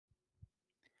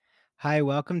Hi,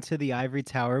 welcome to the Ivory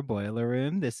Tower Boiler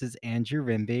Room. This is Andrew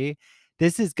Rimby.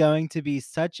 This is going to be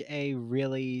such a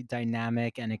really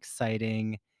dynamic and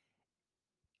exciting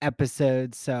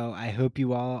episode. So I hope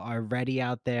you all are ready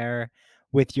out there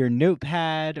with your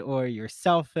notepad or your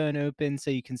cell phone open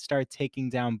so you can start taking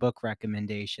down book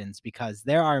recommendations because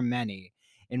there are many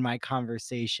in my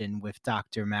conversation with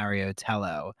Dr. Mario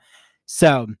Tello.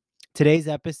 So today's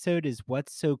episode is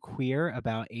What's So Queer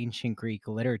About Ancient Greek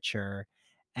Literature?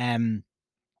 And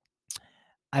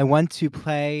I want to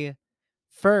play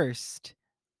first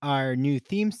our new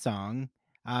theme song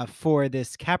for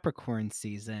this Capricorn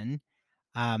season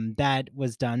that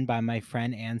was done by my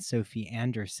friend Anne Sophie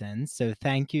Anderson. So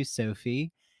thank you,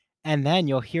 Sophie. And then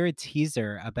you'll hear a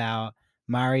teaser about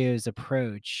Mario's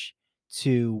approach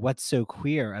to what's so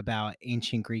queer about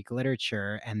ancient Greek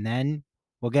literature. And then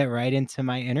we'll get right into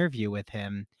my interview with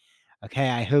him. Okay,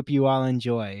 I hope you all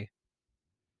enjoy.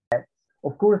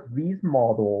 Of course, this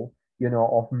model,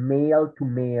 of male to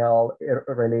male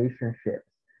relationships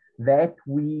that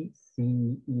we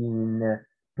see in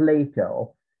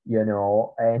Plato,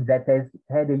 and that has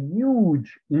had a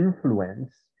huge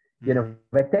influence, Mhm.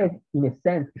 that has, in a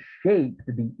sense, shaped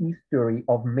the history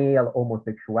of male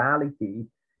homosexuality,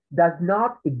 does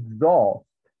not exhaust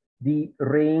the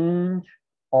range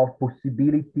of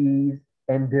possibilities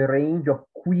and the range of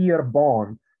queer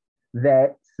bonds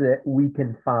that we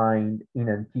can find in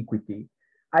antiquity.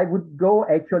 I would go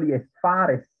actually as far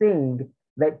as saying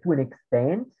that to an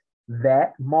extent,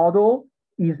 that model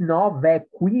is not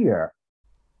that queer.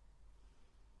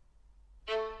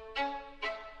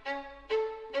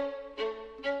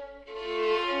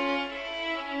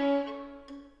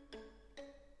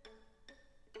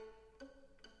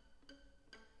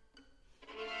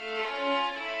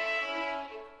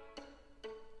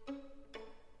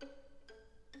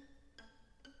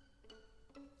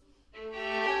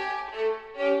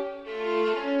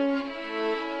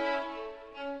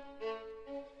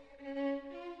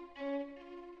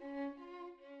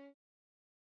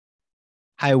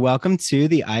 Hi, welcome to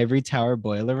the Ivory Tower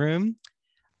Boiler Room.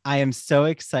 I am so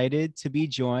excited to be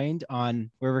joined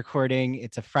we're recording,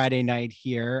 it's a Friday night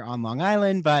here on Long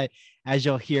Island, but as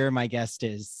you'll hear, my guest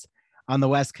is on the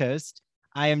West Coast.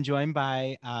 I am joined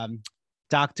by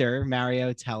Dr.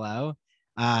 Mario Tello,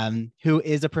 who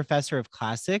is a professor of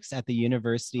classics at the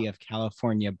University of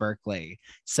California, Berkeley.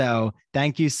 So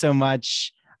thank you so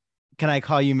much. Can I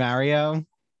call you Mario?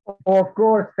 Of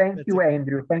course, thank That's you, okay.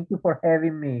 Andrew. Thank you for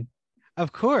having me.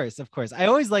 Of course, of course. I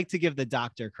always like to give the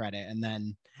doctor credit and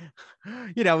then,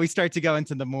 we start to go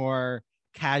into the more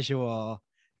casual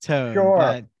tone. Sure.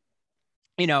 But,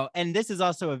 and this is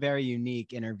also a very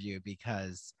unique interview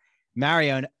because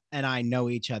Mario and I know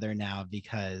each other now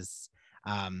because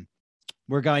um,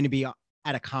 we're going to be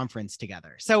at a conference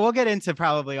together. So we'll get into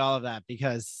probably all of that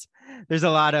because there's a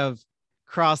lot of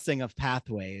crossing of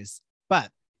pathways.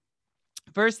 But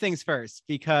first things first,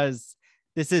 because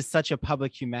this is such a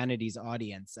public humanities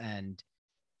audience and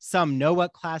some know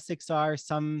what classics are,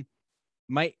 some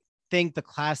might think the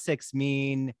classics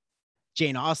mean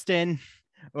Jane Austen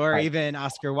or Right. even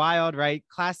Oscar Wilde, right?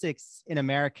 Classics in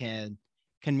American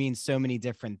can mean so many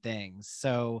different things.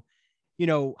 So,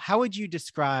 how would you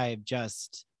describe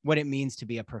just what it means to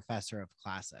be a professor of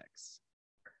classics?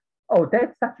 Oh,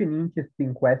 that's such an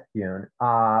interesting question.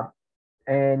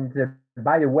 And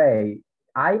by the way,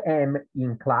 I am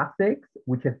in classics,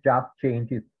 which has just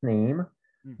changed its name,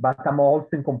 Mm. but I'm also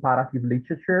in comparative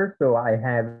literature. So I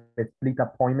have a split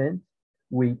appointment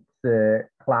with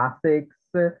classics.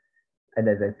 And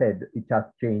as I said, it just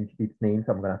changed its name.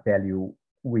 So I'm going to tell you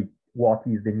what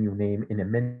is the new name in a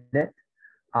minute.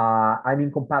 I'm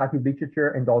in comparative literature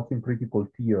and also in critical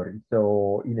theory.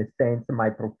 So, in a sense, my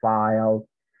profile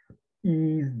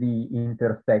is the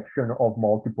intersection of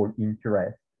multiple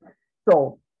interests.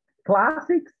 So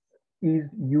classics is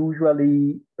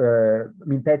usually,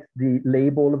 that's the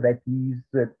label that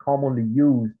is commonly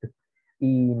used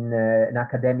in an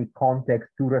academic context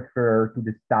to refer to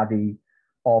the study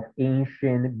of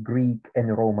ancient Greek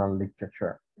and Roman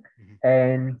literature. Mhm.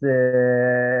 And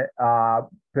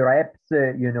perhaps,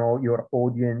 your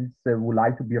audience would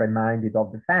like to be reminded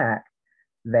of the fact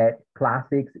that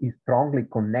classics is strongly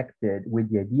connected with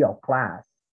the idea of class.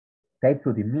 That's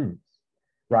what it means,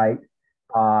 Mhm. right?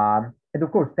 And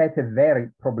of course, that's a very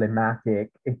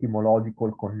problematic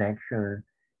etymological connection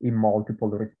in multiple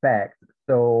respects.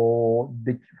 So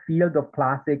the field of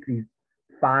classics is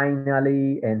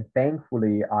finally and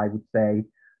thankfully, I would say,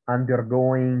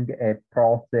 undergoing a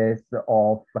process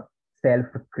of self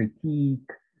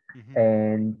critique Mhm.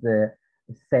 and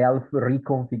self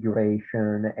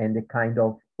reconfiguration and a kind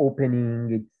of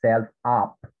opening itself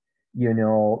up you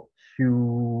know,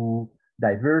 to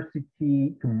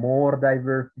diversity, to more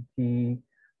diversity,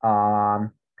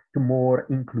 um, to more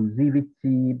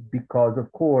inclusivity, because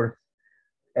of course,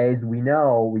 as we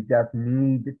know, we just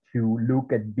need to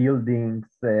look at buildings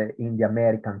in the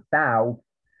American South.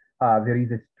 There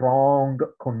is a strong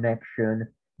connection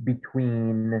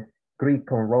between Greek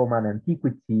and Roman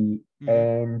antiquity Hmm.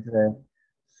 and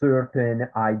certain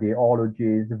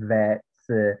ideologies that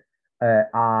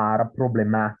are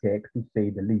problematic to say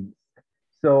the least.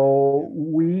 So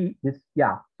we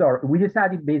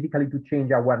decided basically to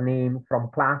change our name from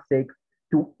classics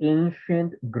to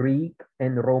ancient Greek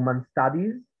and Roman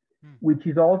studies, Hmm. which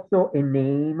is also a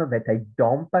name that I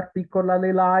don't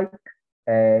particularly like.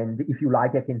 And if you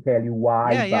like, I can tell you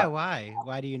why. Yeah, yeah. But Why?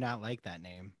 Why do you not like that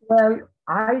name? well,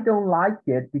 I don't like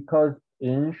it because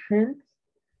ancient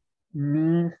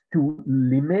means to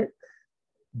limit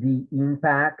the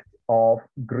impact of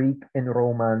Greek and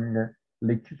Roman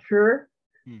literature,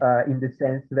 Hmm. in the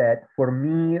sense that for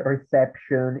me,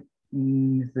 reception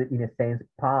is, in a sense,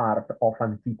 part of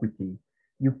antiquity.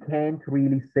 You can't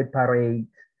really separate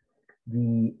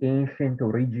the ancient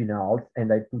originals,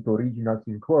 and I put originals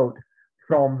in quote,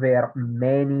 from their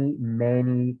many,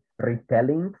 many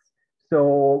retellings.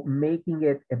 So making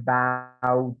it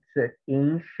about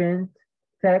ancient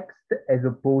text as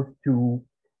opposed to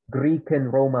Greek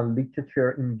and Roman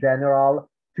literature in general,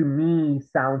 to me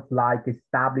sounds like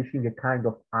establishing a kind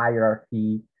of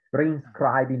hierarchy,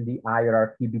 reinscribing the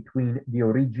hierarchy between the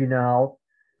original,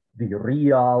 the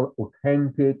real,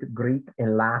 authentic Greek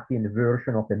and Latin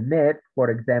version of the myth, for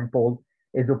example,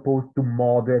 as opposed to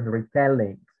modern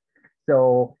retellings.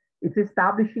 So it's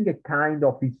establishing a kind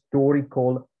of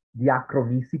historical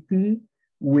diachronicity,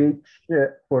 Hmm. which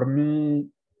for me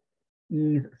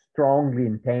is strongly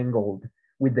entangled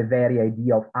with the very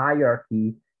idea of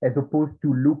hierarchy, as opposed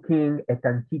to looking at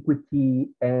antiquity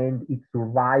and its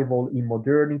survival in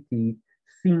modernity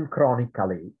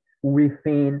synchronically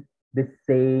within the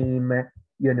same,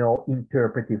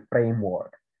 interpretive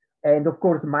framework. And of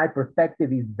course, my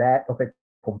perspective is that of a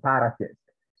comparative.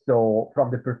 So,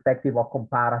 from the perspective of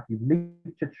comparative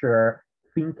literature,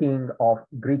 thinking of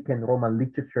Greek and Roman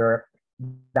literature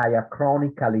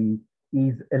diachronically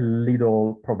is a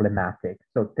little problematic.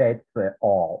 So that's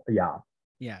all. Yeah.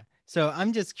 Yeah. So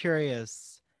I'm just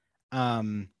curious.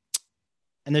 Um,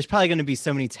 and there's probably going to be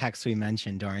so many texts we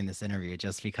mentioned during this interview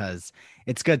just because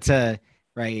it's good to,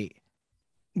 right,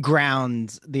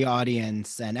 ground the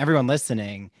audience and everyone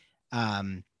listening,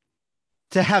 um,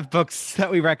 to have books that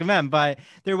we recommend. But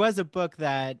there was a book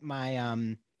that my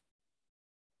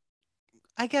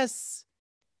I guess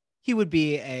he would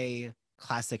be a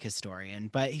classic historian,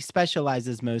 but he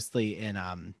specializes mostly in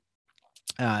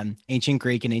ancient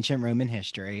Greek and ancient Roman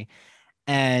history.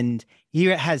 And he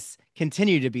has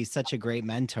continued to be such a great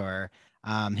mentor.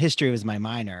 History was my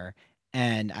minor,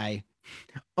 and I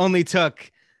only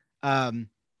took um,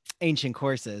 ancient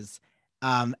courses.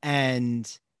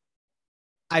 And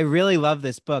I really love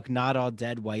this book, Not All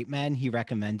Dead White Men. He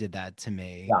recommended that to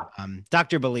me. Yeah.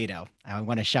 Dr. Bolito, I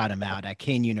want to shout him out at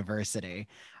Kane University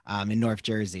in North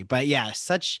Jersey. But yeah,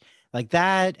 such like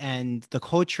that and the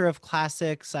culture of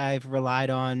classics I've relied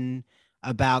on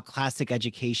about classic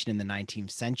education in the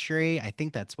 19th century. I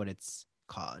think that's what it's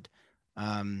called.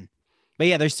 Um, but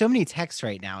yeah, there's so many texts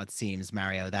right now, it seems,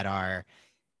 Mario, that are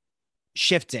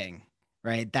shifting,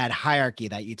 right? That hierarchy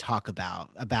that you talk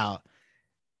about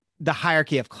the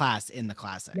hierarchy of class in the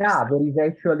classics. Yeah, there is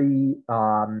actually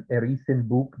a recent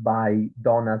book by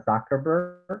Donna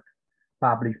Zuckerberg,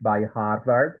 published by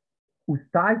Harvard, whose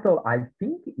title I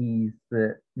think is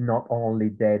not only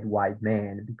Dead White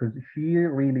Man, because she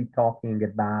really talking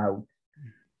about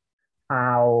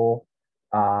how,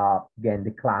 again,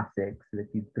 the classics, that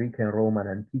is Greek and Roman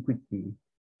antiquity,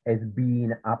 has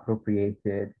been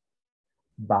appropriated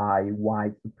by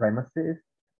white supremacists,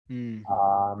 Mm,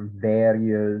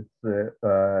 various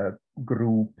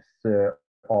groups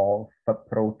of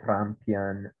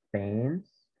pro-Trumpian fans,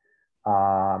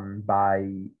 by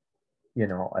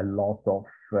a lot of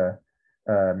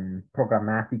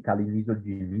programmatically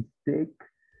misogynistic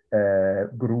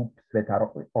groups that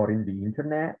are in the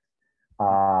internet,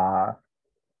 mm, uh,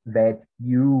 that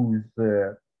use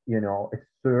a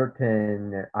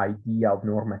certain idea of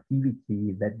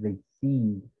normativity that they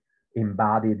see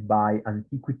embodied by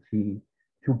antiquity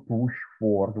to push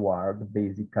forward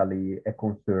basically a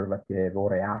conservative or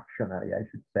reactionary, I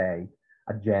should say,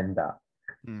 agenda.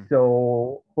 mm,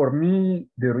 So for me,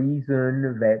 the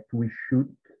reason that we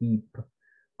should keep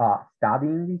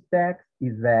studying these texts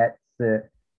is that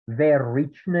their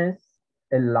richness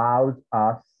allows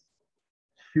us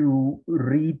to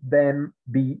read them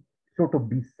sort of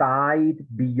beside,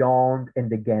 beyond,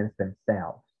 and against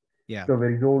themselves. Yeah. So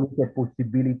there is always a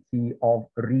possibility of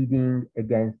reading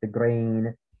against the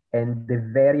grain, and the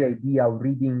very idea of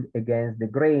reading against the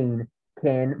grain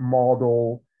can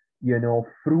model,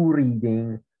 through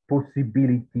reading,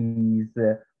 possibilities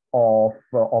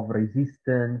of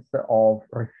resistance, of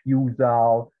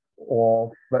refusal,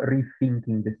 of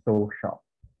rethinking the social.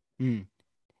 Mm.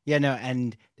 Yeah, no,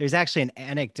 and there's actually an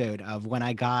anecdote of when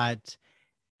I got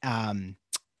um,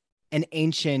 an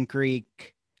ancient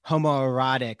Greek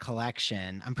homoerotic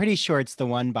collection. I'm pretty sure it's the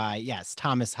one by, yes,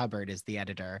 Thomas Hubbard is the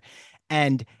editor.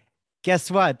 And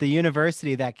guess what? The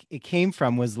university that it came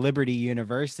from was Liberty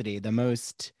University, the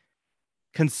most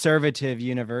conservative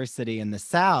university in the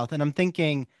South. And I'm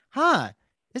thinking,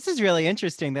 this is really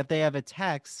interesting that they have a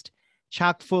text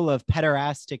chock full of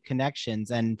pederastic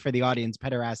connections. And for the audience,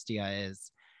 pederastia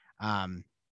is um,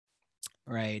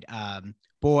 right,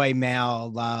 boy male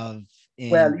love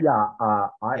Well, in yeah, yeah.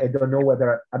 I don't know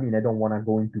whether, I mean, I don't want to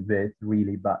go into this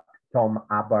really, but Tom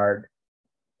Hubbard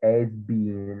has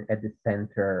been at the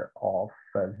center of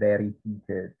very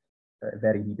heated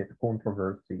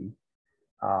controversy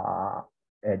uh,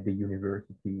 at the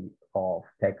University of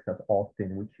Texas,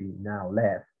 Austin, which he now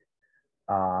left,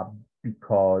 uh,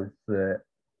 because, let's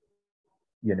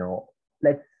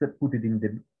put it in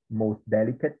the most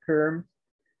delicate terms,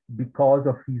 because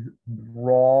of his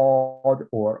broad,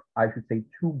 or I should say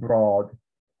too broad,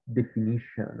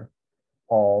 definition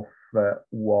of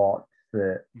what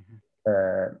Mhm.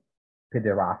 uh,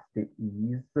 pederasty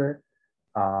is.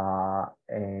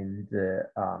 And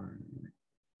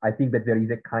I think that there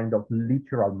is a kind of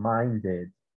literal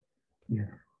minded,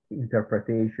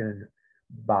 interpretation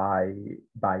by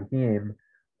him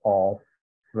of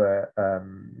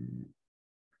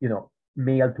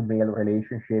male to male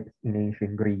relationships in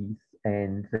ancient Greece,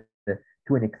 and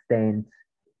to an extent,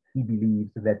 he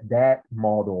believes that that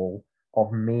model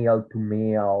of male to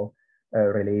male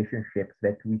relationships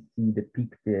that we see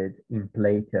depicted in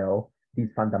Plato, this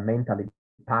fundamentally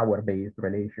power based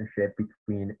relationship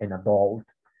between an adult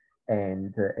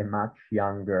and a much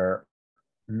younger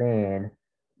man,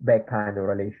 that kind of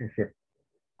relationship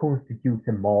constitutes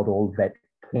a model that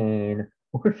can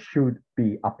or should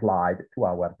be applied to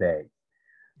our day.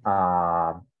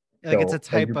 Um, Like it's a so as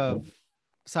type you of can,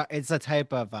 it's a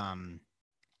type of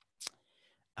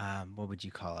what would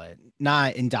you call it?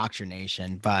 Not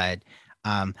indoctrination, but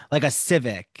like a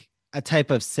type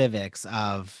of civics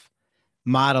of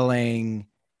modeling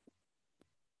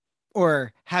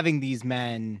or having these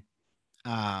men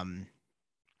um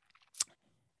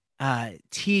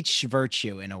teach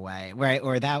virtue in a way, right?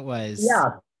 Or that was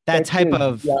yeah, that that's type the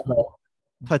of idea of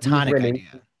these platonic idea.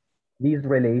 relation, these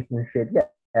relationships.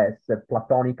 Yes, a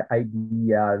platonic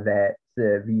idea that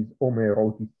this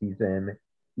homoeroticism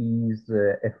is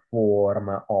a form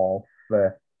of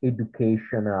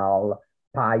educational,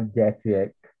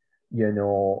 paidetic, you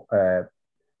know, uh,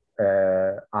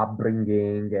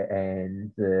 upbringing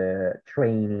and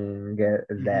training,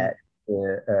 Mhm. that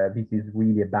this is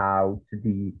really about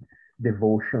the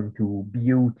devotion to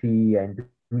beauty and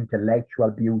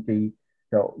intellectual beauty.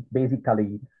 So it's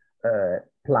basically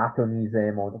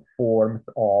Platonism, or the forms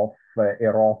of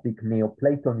erotic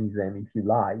Neoplatonism, if you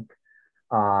like,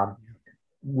 um,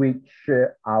 which,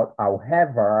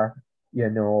 however,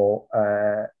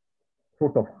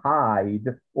 sort of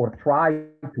hide or try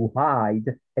to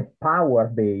hide a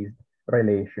power-based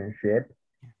relationship.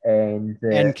 And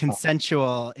And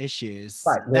consensual issues.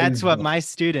 right, there is That's what my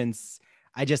students,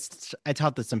 I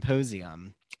taught the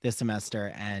symposium this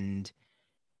semester, and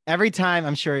every time,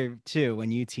 I'm sure too,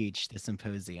 when you teach the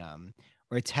symposium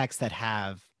or texts that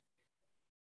have,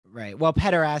 right, well,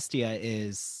 pederastia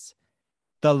is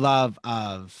the love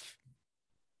of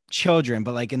children,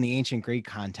 but like in the ancient Greek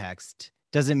context,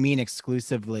 doesn't mean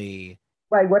exclusively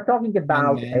right. We're talking young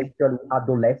about men. actually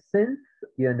adolescents,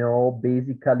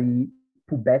 basically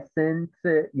pubescent,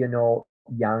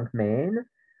 young men,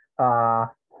 uh,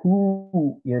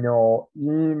 who,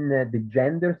 in the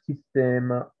gender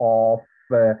system of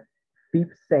uh,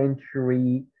 fifth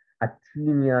century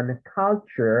Athenian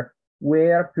culture,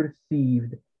 were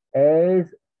perceived as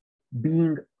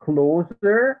being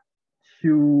closer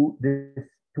to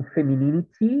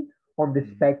femininity on the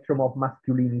Mm. spectrum of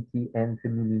masculinity and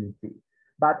femininity.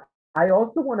 But I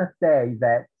also want to say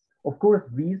that, of course,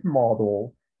 these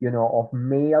models, of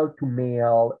male to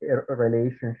male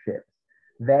relationships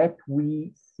that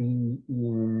we see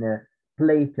in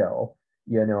Plato,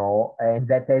 and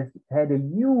that has had a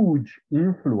huge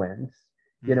influence,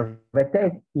 Mhm. that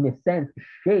has, in a sense,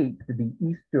 shaped the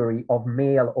history of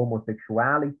male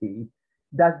homosexuality,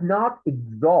 does not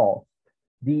exhaust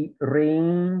the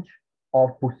range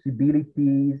of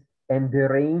possibilities and the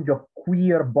range of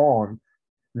queer bonds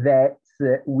that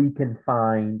we can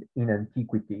find in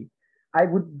antiquity. I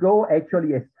would go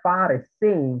actually as far as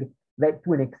saying that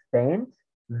to an extent,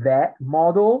 that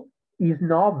model is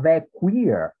not that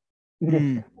queer. In a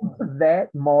Mm, sense, that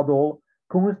model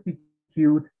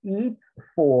constitutes its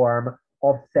form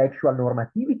of sexual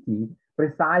normativity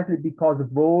precisely because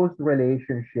those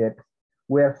relationships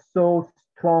were so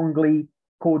strongly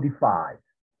codified,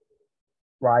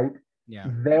 right? yeah.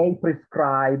 They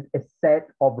prescribed a set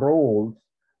of roles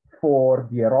for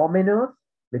the eromenos,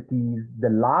 that is the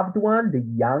loved one, the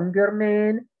younger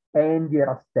man, and the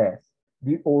erastes,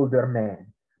 the older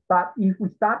man. But if we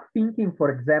start thinking,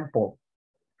 for example,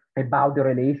 about the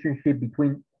relationship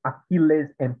between Achilles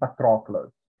and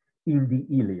Patroclus in the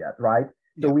Iliad, right?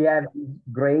 So Yeah. we have this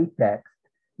great text,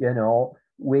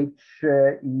 which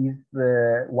is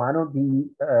one of the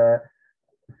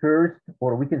first,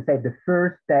 or we can say the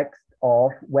first text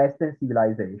of Western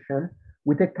civilization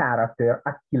with a character,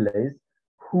 Achilles,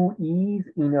 who is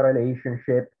in a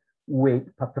relationship with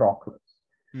Patroclus.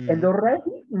 And Mm,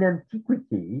 already in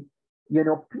antiquity,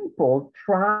 people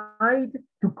tried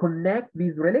to connect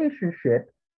this relationship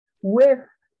with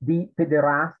the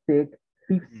pederastic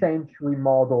fifth mm, century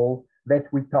model that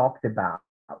we talked about.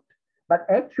 But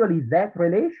actually, that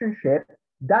relationship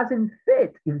doesn't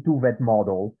fit into that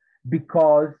model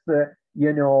because,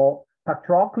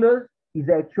 Patroclus is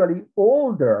actually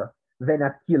older than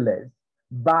Achilles.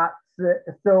 But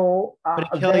but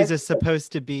Achilles that is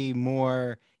supposed to be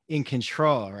more in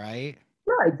control, right?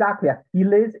 yeah, exactly.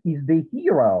 Achilles is the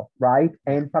hero, right?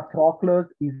 Yeah. And Patroclus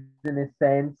is, in a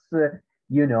sense, the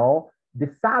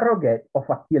surrogate of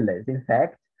Achilles. In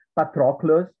fact,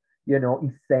 Patroclus,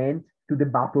 is sent to the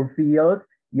battlefield,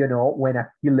 when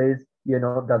Achilles,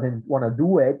 doesn't want to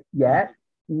do it Mm, yet,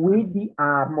 with the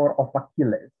armor of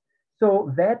Achilles.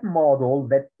 So that model,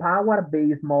 that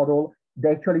power-based model,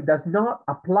 actually does not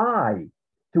apply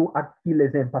to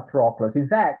Achilles and Patroclus. In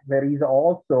fact, there is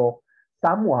also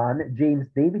someone, James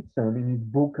Davidson, in his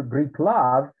book Greek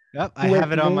Love, yep, I who has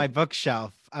have it on made my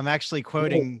bookshelf. I'm actually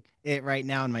quoting it right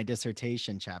now in my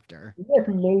dissertation chapter. he has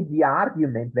made the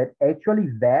argument that actually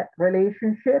that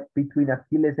relationship between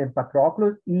Achilles and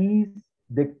Patroclus is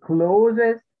the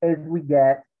closest as we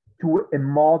get to a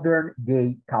modern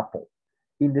gay couple,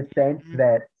 in the sense Mm,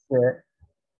 that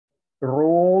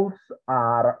roles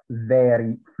are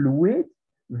very fluid,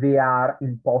 they are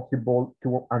impossible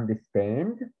to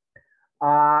understand.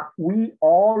 We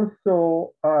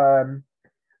also are,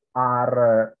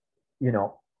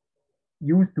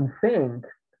 used to think,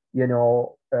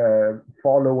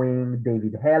 following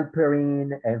David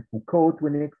Halperin and Foucault to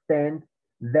an extent,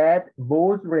 that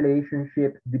those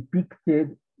relationships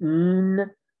depicted in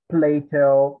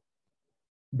Plato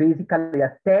basically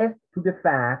attest to the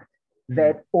fact mm,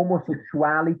 that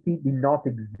homosexuality did not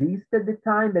exist at the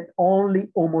time, that only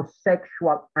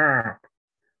homosexual acts,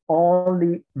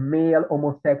 only male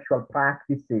homosexual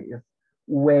practices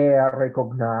were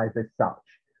recognized as such.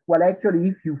 Well, actually,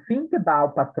 if you think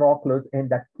about Patroclus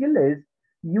and Achilles,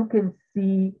 you can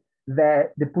see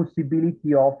that the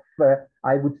possibility of,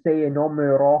 I would say, an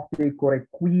homoerotic or a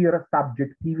queer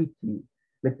subjectivity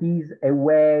that is a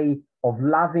way of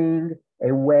loving,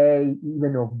 a way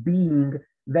even of being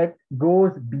that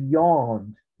goes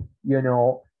beyond, you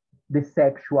know, the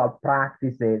sexual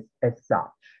practices as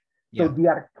such. So yeah. the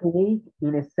archaic,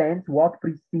 in a sense, what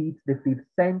precedes the fifth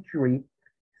century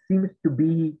seems to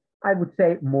be, I would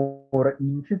say, more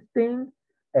interesting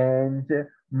and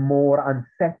more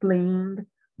unsettling,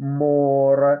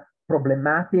 more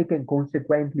problematic, and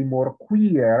consequently more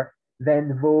queer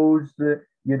than those,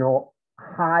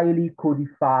 highly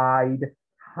codified,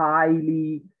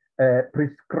 highly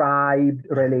prescribed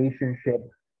Mm, relationships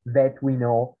that we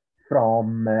know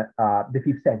from the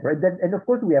fifth century. And of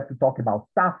course, we have to talk about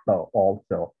Sappho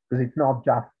also, because it's not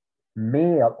just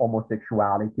male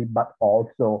homosexuality, but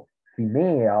also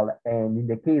female. And in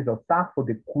the case of Sappho,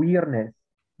 the queerness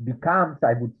becomes,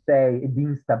 I would say, the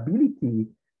instability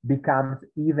becomes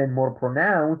even more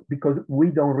pronounced because we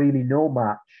don't really know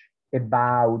much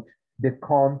about the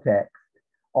context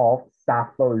of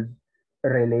Sappho's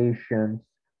relations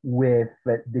with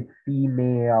the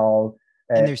female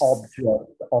and there's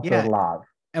object of her yeah, love.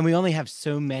 and we only have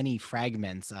so many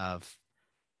fragments of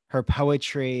her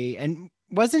poetry. And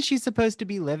wasn't she supposed to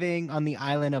be living on the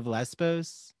island of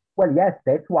Lesbos? Well, yes,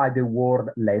 that's why the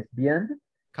word lesbian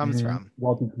Comes means from.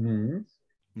 what it means,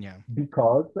 Yeah.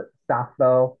 because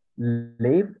Sappho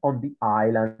lived on the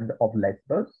island of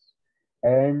Lesbos.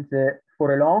 And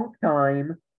for a long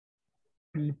time,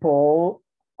 people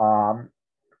um,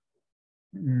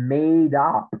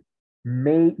 literally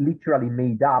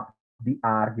made up the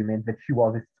argument that she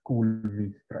was a school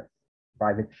mistress,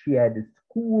 right? That she had a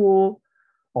school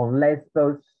on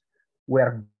Lesbos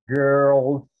where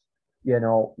girls,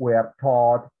 were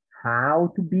taught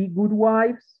how to be good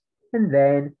wives, and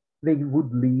then they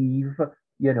would leave,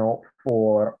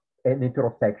 for an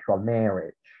heterosexual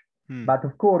marriage. Hmm. But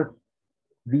of course,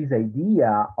 this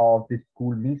idea of the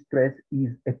school mistress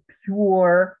is a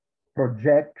pure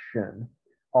projection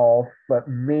of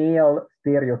male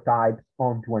stereotypes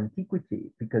onto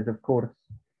antiquity, because of course,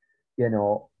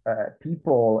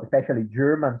 people, especially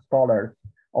German scholars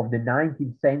of the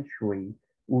 19th century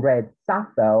who read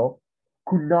Sappho,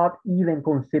 could not even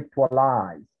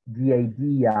conceptualize the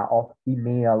idea of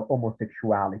female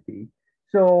homosexuality.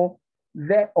 So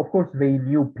they, of course, they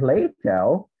knew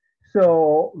Plato,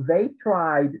 so they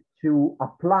tried to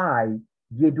apply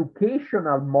the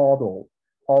educational model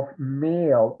of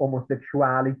male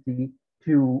homosexuality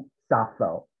to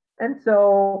Sappho. And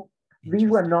so these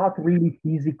were Interesting. not really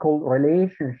physical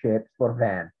relationships for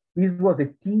them. This was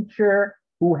a teacher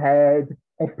who had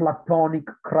a platonic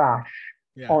crush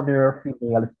Yeah. on her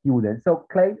female student. So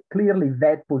clearly,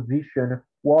 that position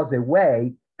was a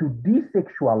way to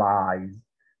desexualize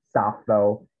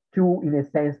Sappho, to, in a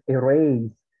sense,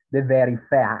 erase the very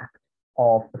fact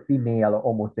of female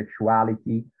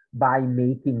homosexuality by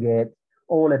making it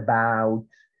all about,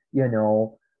 you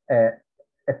know, a,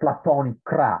 a platonic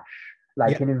crush, Yeah.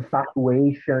 like an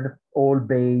infatuation, all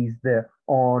based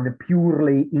on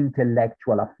purely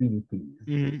intellectual affinities.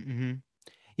 Mm-hmm.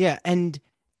 Yeah, and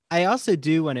I also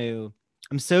do want to.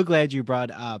 I'm so glad you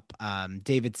brought up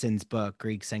Davidson's book,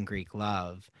 Greeks and Greek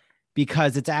Love,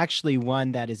 because it's actually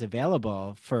one that is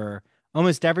available for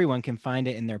almost everyone can find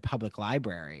it in their public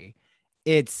library.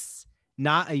 It's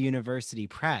not a university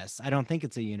press. I don't think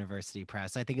it's a university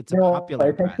press. I think it's a No,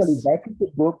 popular essentially, press. that is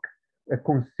a book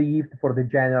conceived for the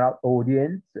general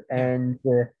audience, Yeah. and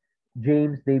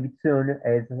James Davidson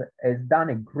has done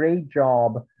a great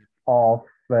job of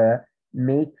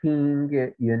making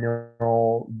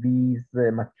these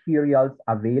materials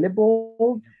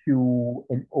available to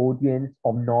an audience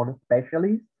of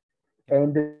non-specialists, Yeah.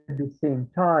 and at the same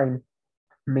time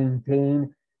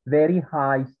maintain very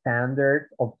high standards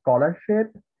of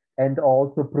scholarship and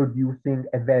also producing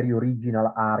a very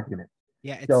original argument.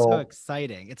 Yeah, it's so So,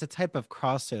 exciting. It's a type of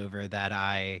crossover that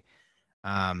I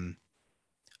um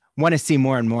want to see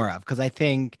more and more of because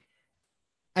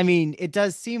I mean, it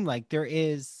does seem like there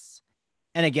is,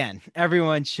 and again,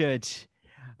 everyone should.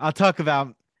 I'll talk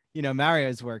about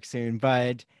Mario's work soon,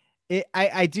 but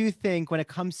I do think when it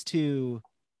comes to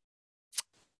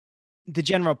the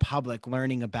general public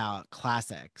learning about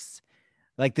classics,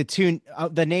 like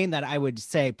the name that I would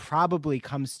say probably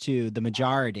comes to the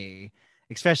majority,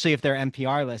 especially if they're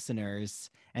NPR listeners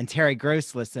and Terry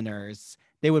Gross listeners,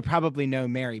 they would probably know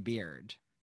Mary Beard.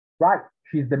 right,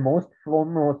 she's the most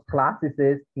foremost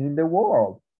classicist in the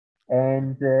world.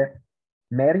 And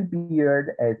Mary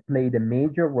Beard has played a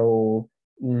major role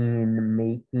in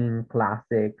making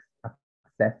classics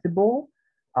accessible.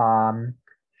 Um,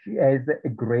 she has a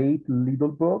great little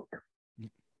book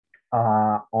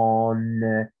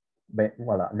on,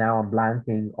 well, now I'm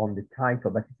blanking on the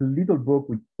title, but it's a little book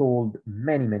which sold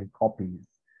many, many copies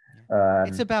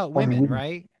It's um, about on women, which,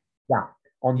 right? yeah,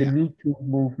 on the Yeah. Me Too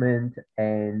movement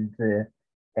and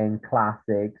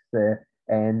classics,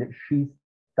 and she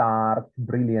starts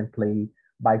brilliantly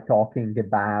by talking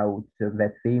about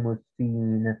that famous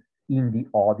scene in the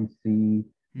Odyssey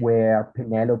Hmm. where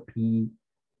Penelope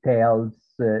tells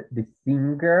the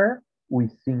singer who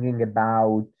is singing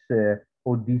about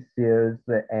Odysseus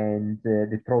and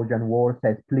the Trojan War,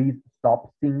 says, "Please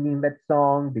stop singing that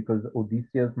song because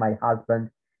Odysseus, my husband,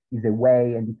 is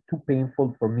away and it's too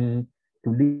painful for me to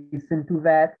listen to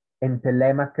that." And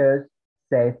Telemachus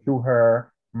says to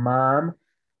her, "Mom,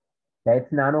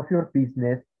 that's none of your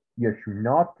business. You should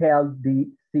not tell the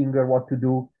singer what to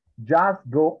do. Just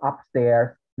go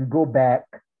upstairs and go back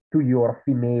to your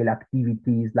female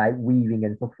activities like weaving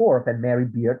and so forth." And Mary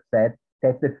Beard said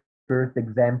that's the first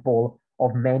example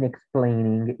of men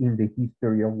explaining in the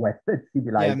history of Western Yeah,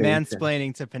 civilization.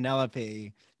 mansplaining to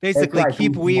Penelope. That's Basically, right, to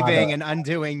keep his mother. weaving and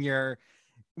undoing your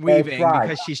That's weaving right,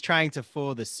 because she's trying to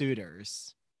fool the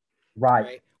suitors. right.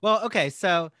 Right. Well, okay.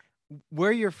 So,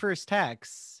 were your first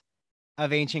texts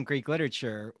of ancient Greek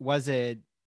literature, was it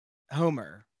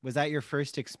Homer? Was that your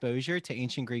first exposure to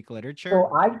ancient Greek literature?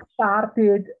 So I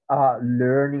started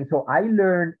learning. So I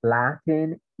learned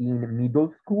Latin in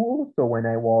middle school. So when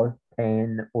I was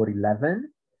 10 or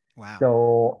 11. Wow.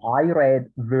 So I read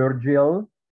Virgil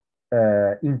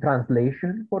in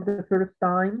translation for the first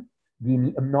time.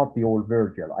 not the old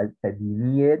Virgil. I said the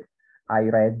Aeneid. I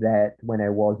read that when I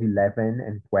was 11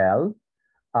 and 12.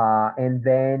 And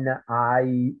then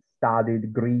I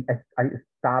studied Greek. I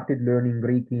started learning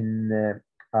Greek in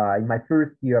my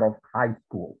first year of high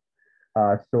school,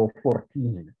 so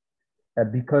 14.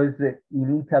 Because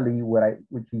in Italy,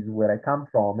 which is where I come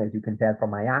from, as you can tell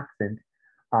from my accent,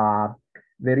 uh,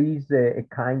 there is a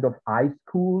kind of high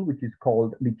school which is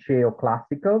called Liceo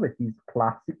Classico, that is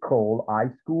classical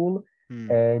high school, Hmm.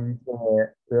 and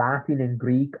Latin and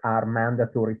Greek are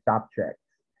mandatory subjects.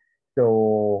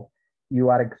 So you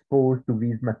are exposed to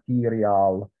this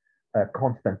material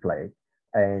constantly,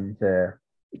 and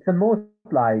it's almost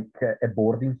like a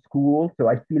boarding school. So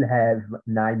I still have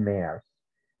nightmares.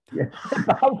 Yes,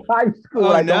 about high school.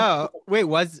 Oh I don't. no. Wait,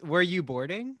 were you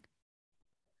boarding?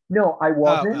 No, I Oh,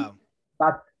 wasn't. oh,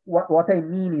 But what I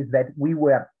mean is that we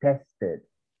were tested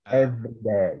oh. every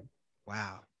day.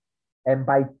 Wow. And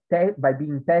by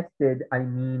being tested, I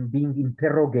mean being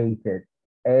interrogated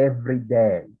every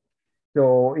day.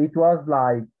 So it was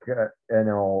like,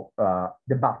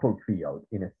 the battlefield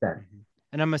in a sense. Mhm.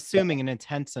 And I'm assuming an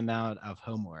intense amount of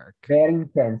homework. Very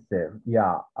intensive.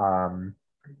 Yeah.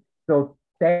 So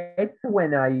that's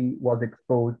when I was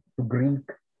exposed to Greek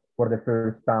for the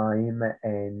first time.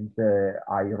 And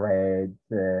I read,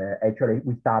 actually,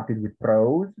 we started with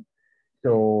prose. Hmm.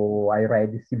 So I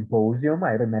read the Symposium.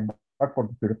 I remember for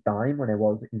the first time when I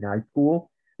was in high school.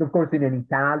 Of course, in an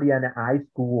Italian high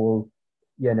school,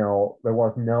 there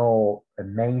was no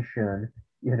mention,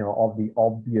 of the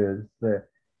obvious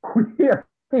queer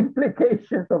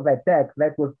implications of that text.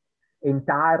 That was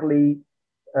entirely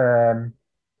um,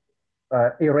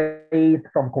 erased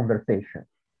from conversation.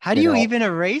 How do You you know, even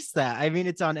erase that? I mean,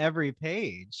 it's on every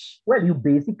page. well, you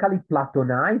basically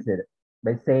platonize it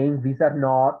by saying these are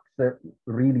not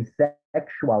really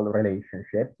sexual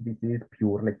relationships. This is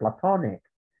purely platonic.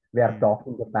 Hmm. We are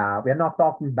not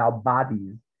talking about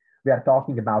bodies. We are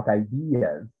talking about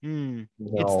ideas. Hmm.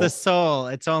 You It's the know, soul.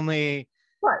 It's only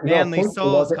but of manly course, it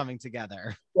souls was. coming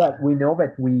together. Well, we know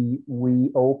that we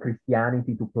owe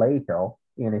Christianity to Plato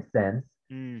in a sense.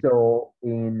 Hmm. So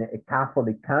in a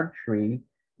Catholic country,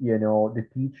 the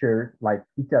teachers, like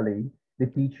Italy, the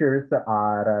teachers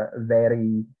are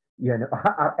very,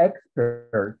 are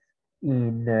experts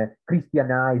in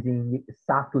Christianizing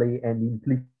subtly and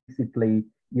implicitly,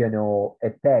 a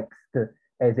text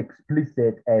as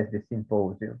explicit as the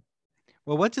Symposium.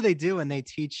 Well, what do they do when they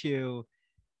teach you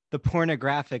the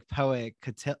pornographic poet?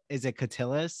 Is it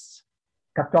Catullus?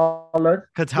 Catullus, yes,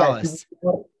 Catullus.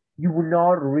 you will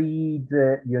not read,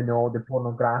 the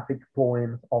pornographic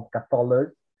poems of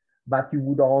Catullus, but you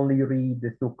would only read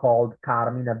the so-called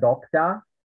Carmina Docta,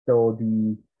 so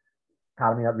the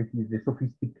Carmina, which is the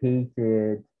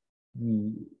sophisticated,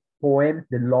 the poems,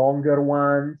 the longer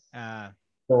ones. Uh,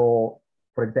 So,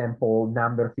 for example,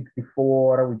 number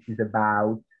 64, which is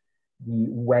about the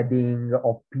wedding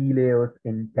of Peleus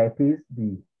and Thetis,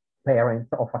 the parents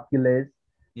of Achilles.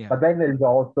 yeah. But then there is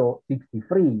also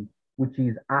 63, which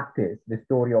is Attis, the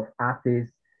story of Attis,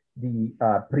 the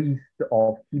priest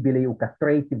of Cybele who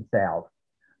castrates himself.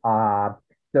 Uh,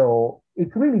 so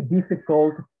it's really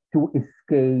difficult to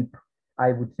escape,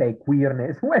 I would say,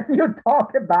 queerness when you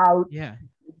talk about Yeah.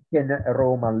 in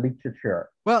Roman literature.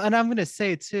 Well, and I'm going to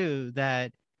say too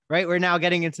that, right, we're now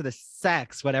getting into the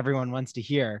sex, what everyone wants to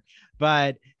hear,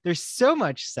 but there's so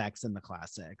much sex in the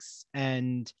classics.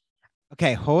 And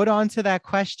okay, hold on to that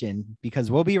question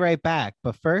because we'll be right back.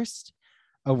 But first,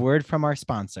 a word from our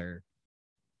sponsor.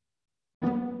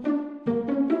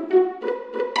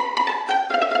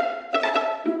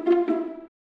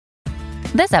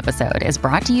 This episode is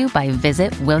brought to you by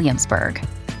Visit Williamsburg.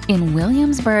 In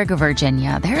Williamsburg,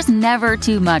 Virginia, there's never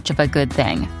too much of a good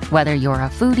thing. Whether you're a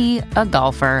foodie, a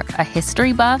golfer, a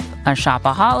history buff, a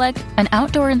shopaholic, an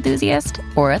outdoor enthusiast,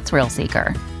 or a thrill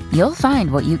seeker, you'll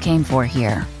find what you came for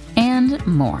here and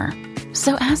more.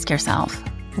 So ask yourself,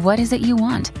 what is it you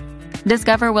want?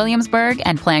 Discover Williamsburg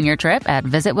and plan your trip at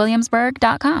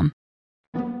visitwilliamsburg.com.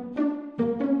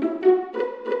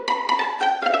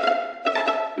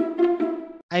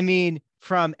 I mean,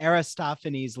 from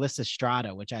Aristophanes'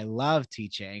 Lysistrata, which I love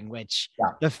teaching, which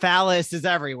Yeah. the phallus is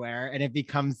everywhere and it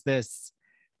becomes this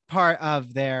part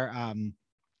of their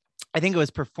I think it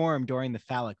was performed during the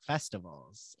phallic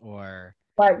festivals or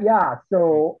But yeah,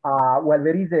 so well,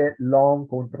 there is a long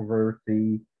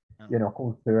controversy, oh,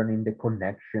 concerning the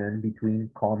connection between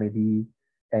comedy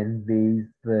and this,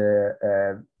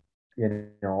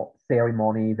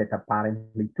 ceremony that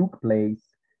apparently took place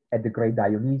at the Great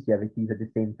Dionysia, which is at the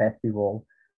same festival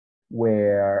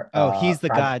where oh, he's the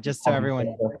tragedy god, just so comes everyone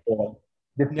together for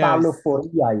the knows.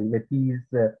 phallophoria, that is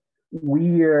a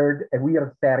weird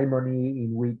ceremony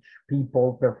in which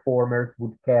people, performers,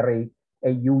 would carry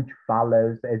a huge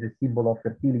phallus as a symbol of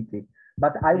fertility.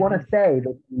 But I want to say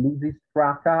that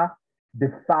Lysistrata,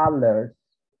 the phallus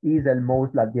is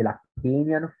almost like the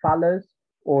Lacanian phallus,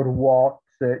 or what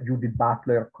Judith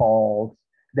Butler calls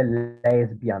the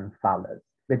lesbian phallus.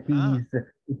 That is,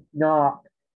 it's not,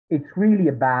 it's really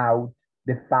about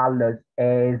the phallus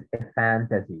as a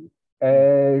fantasy,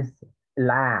 as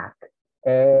lack,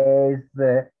 as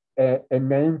an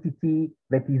entity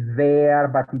that is there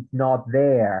but it's not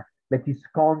there, that is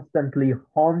constantly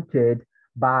haunted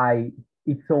by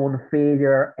its own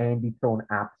failure and its own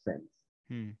absence.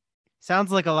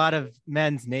 Sounds like a lot of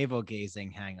men's navel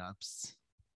gazing hangups.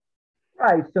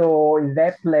 Right. So in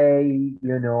that play,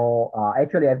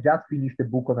 actually, I've just finished a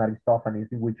book on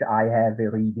Aristophanes in which I have a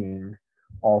reading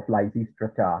of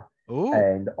Lysistrata. Ooh.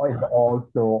 And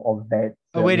also of that.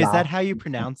 Oh, wait, is that how you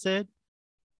pronounce it?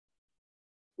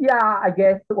 Yeah, I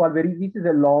guess. Well, this is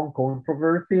a long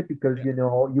controversy because,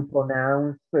 you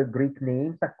pronounce Greek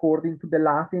names according to the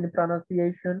Latin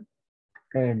pronunciation.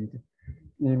 And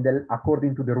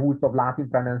according to the rules of Latin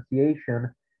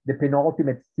pronunciation, the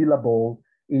penultimate syllable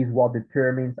is what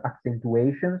determines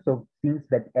accentuation. So since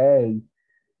that A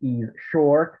is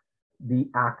short, the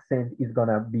accent is going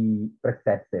to be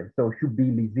recessive. So it should be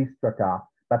Lysistrata,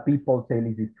 but people say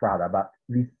Lysistrata, but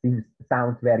this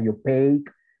sounds very opaque,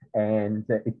 and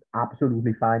it's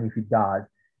absolutely fine if it does.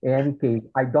 In any case,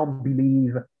 I don't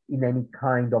believe in any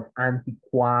kind of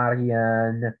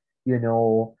antiquarian,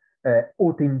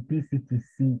 authenticity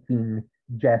seeking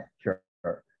gesture.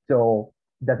 So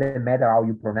it doesn't matter how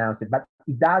you pronounce it, but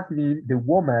it does mean the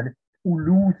woman who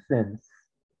loosens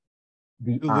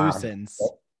the arm.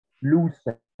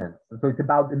 Loosens. So it's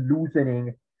about the loosening,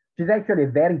 which is actually a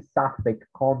very Sapphic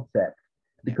concept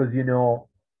because,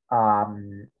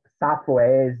 Sappho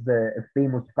has a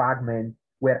famous fragment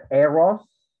where Eros,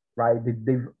 right,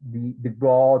 the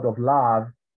god of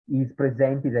love, is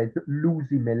presented as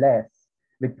lousimeles,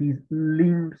 that is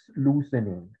limbs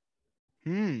loosening.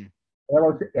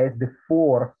 Eros has the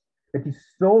force that is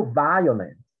so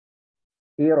violent.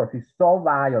 Eros is so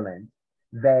violent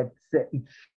that it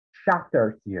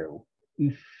shatters you.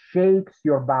 It shakes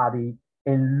your body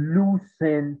and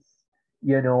loosens,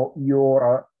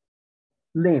 your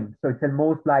limbs. So it's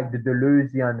almost like the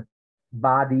Deleuzian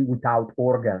body without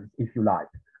organs, if you like.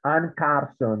 Anne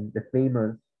Carson, the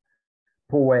famous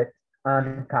poet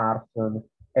Anne Carson,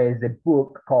 has a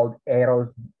book called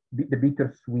Eros, the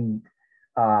Bittersweet,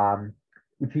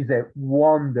 which is a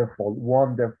wonderful,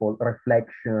 wonderful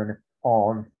reflection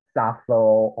on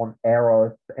Sappho, on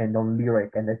Eros, and on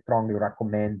lyric, and I strongly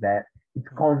recommend that. It's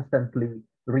constantly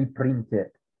reprinted.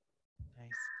 Nice.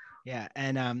 Yeah,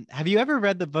 and have you ever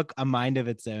read the book A Mind of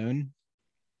Its Own?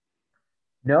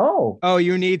 No. Oh,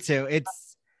 you need to.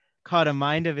 It's called A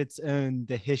Mind of Its Own,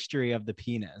 The History of the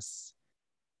Penis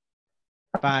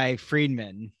by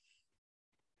Friedman.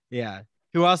 Yeah,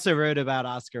 who also wrote about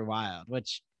Oscar Wilde,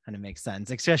 which kind of makes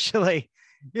sense, especially,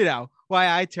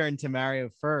 why I turned to Mario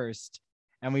first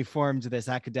and we formed this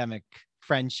academic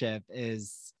friendship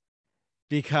is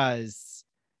because,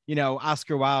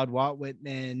 Oscar Wilde, Walt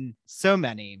Whitman, so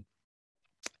many,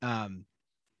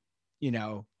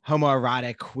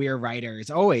 homoerotic queer writers,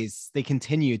 they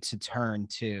continue to turn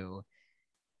to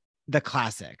the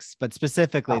classics, but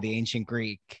specifically the ancient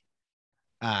Greek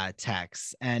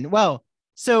texts. And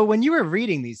so when you were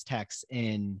reading these texts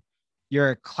in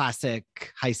your classic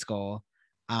high school,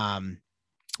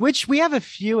 which we have a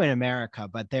few in America,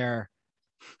 but they're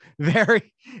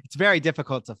it's very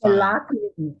difficult to find. Latin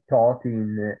is taught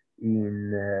in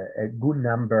a good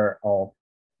number of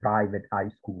private high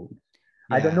schools.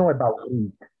 Yeah. I don't know about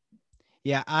Greek.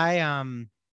 Yeah,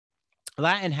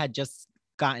 Latin had just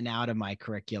gotten out of my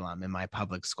curriculum in my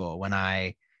public school when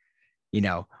I,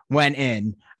 went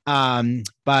in. I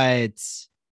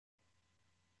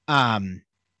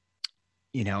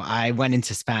went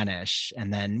into Spanish,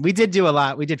 and then we did do a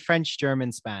lot. We did French,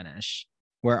 German, Spanish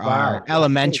were our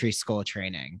elementary school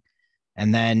training.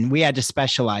 And then we had to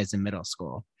specialize in middle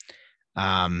school,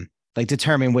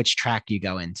 determine which track you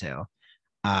go into.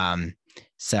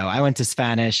 So I went to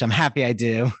Spanish. I'm happy I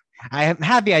do. I am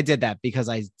happy I did that because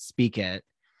I speak it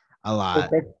a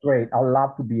lot. That's great. I'd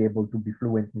love to be able to be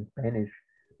fluent in Spanish,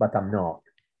 but I'm not.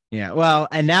 Yeah, well,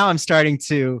 and now I'm starting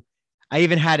to. I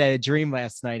even had a dream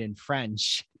last night in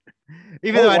French,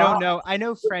 even though I don't know. I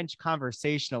know French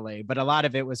conversationally, but a lot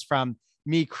of it was from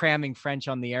me cramming French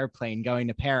on the airplane going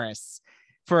to Paris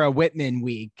for a Whitman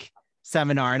Week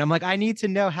seminar. And I'm like, I need to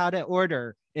know how to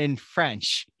order in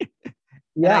French.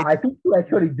 Yeah, I think you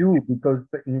actually do because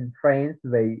in France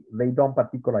they don't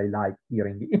particularly like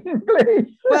hearing English.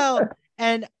 Well,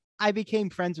 and I became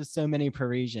friends with so many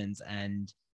Parisians,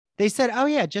 and they said, "Oh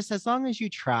yeah, just as long as you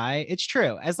try." It's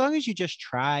true. As long as you just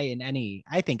try in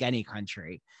I think any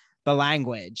country, the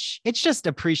language, it's just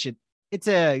appreciate. It's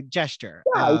a gesture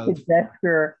Yeah, it's of a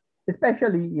gesture,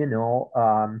 especially,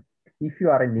 if you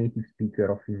are a native speaker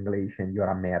of English and you're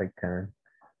American,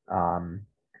 um,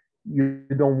 you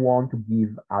don't want to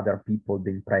give other people the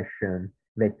impression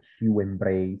that you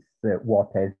embrace what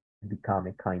has become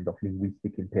a kind of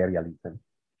linguistic imperialism.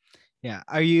 yeah.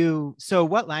 So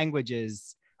what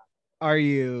languages are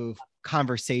you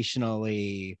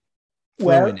conversationally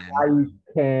Well, fluent in? I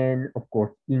can, of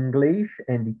course, English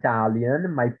and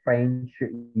Italian. My French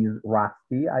is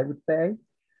rusty, I would say,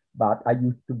 but I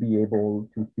used to be able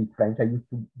to speak French. I used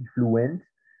to be fluent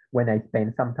when I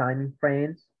spent some time in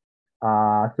France.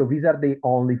 So these are the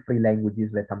only three languages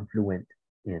that I'm fluent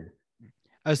in.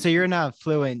 Oh, so you're not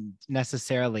fluent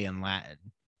necessarily in Latin.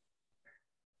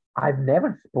 I've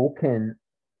never spoken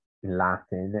in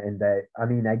Latin, and I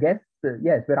mean, I guess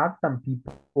yes, there are some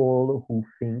people who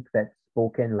think that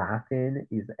spoken Latin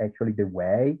is actually the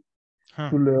way Huh.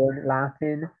 to learn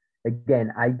Latin. Again,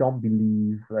 I don't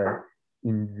believe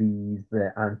in these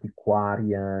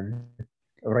antiquarian Yeah.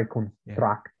 Well, wait,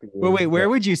 reconstructed. where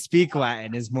would you speak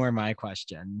Latin is more my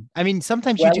question. I mean,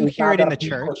 sometimes you Well, do with hear it in other the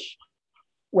people, church.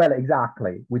 well,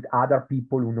 exactly, with other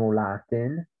people who know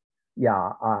Latin.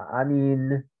 Yeah, I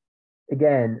mean,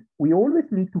 again, we always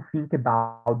need to think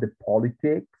about the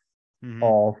politics Mhm.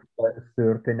 of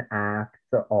certain acts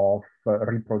of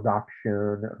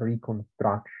reproduction,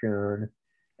 reconstruction.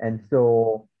 And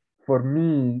so for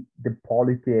me, the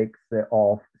politics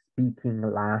of speaking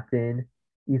Latin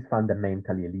is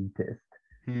fundamentally elitist.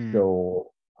 Hmm.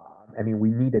 So, I mean,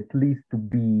 we need at least to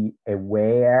be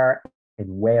aware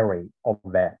and wary of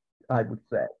that, I Yeah. would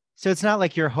say. So it's not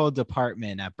like your whole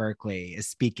department at Berkeley is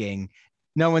speaking,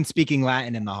 no one's speaking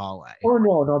Latin in the hallway. Oh,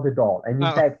 no, not at all. And in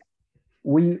Oh, fact,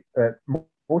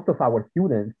 most of our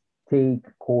students take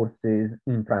courses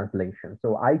in translation.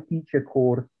 So I teach a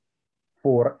course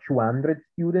for 200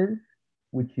 students,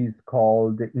 which is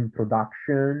called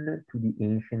Introduction to the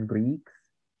Ancient Greeks.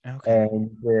 okay.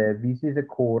 And this is a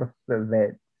course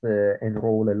that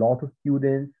enroll a lot of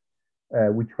students,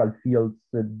 which fulfills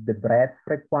the breadth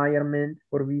requirement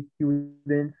for these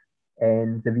students.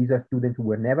 And these are students who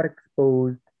were never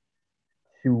exposed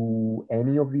to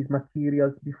any of these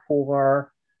materials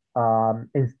before,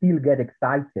 and still get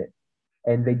excited.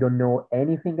 And they don't know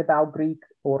anything about Greek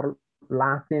or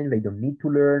Latin. They don't need to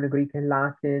learn Greek and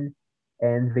Latin.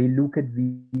 And they look at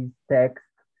these texts,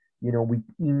 with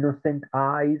innocent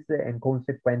eyes, and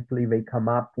consequently, they come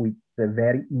up with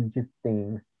very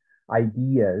interesting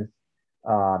ideas.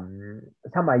 Um,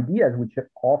 some ideas which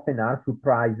often are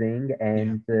surprising, Yeah.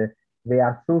 and they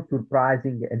are so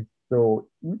surprising and so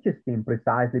interesting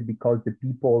precisely because the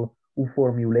people who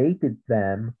formulated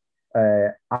them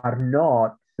are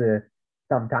not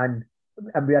sometimes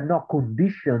we are not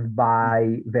conditioned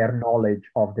by their knowledge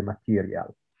of the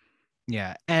material.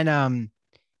 Yeah. And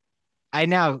I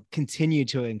now continue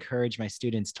to encourage my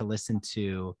students to listen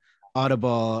to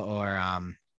Audible or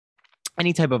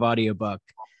any type of audiobook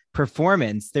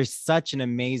performance. There's such an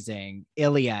amazing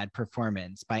Iliad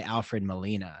performance by Alfred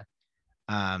Molina.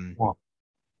 Um, Wow.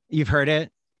 you've heard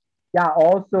it? Yeah,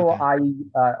 also Okay.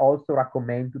 I also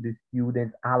recommend to the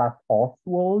students Alice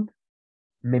Oswald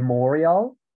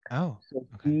Memorial. Oh, So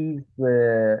okay. she's,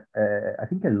 I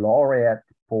think, a laureate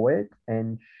poet,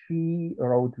 and she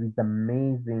wrote this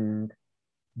amazing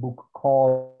book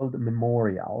called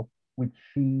Memorial, which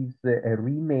is a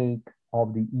remake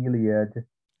of the Iliad,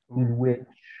 Ooh. in which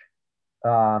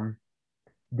um,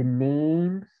 the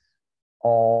names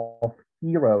of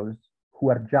heroes who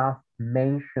are just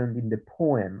mentioned in the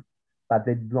poem, but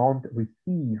they don't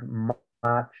receive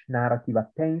much narrative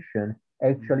attention,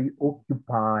 actually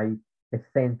occupy a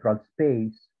central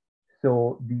space.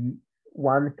 So the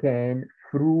one can,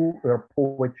 through her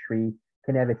poetry,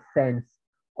 can have a sense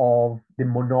of the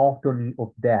monotony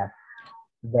of death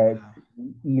that Wow.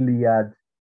 the Iliad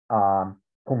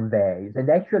conveys. And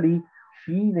actually,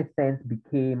 she, in a sense,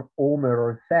 became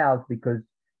Homer herself because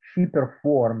she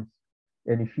performs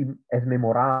and she has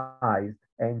memorized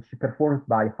and she performs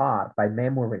by heart, by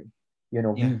memory, Yeah.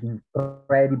 these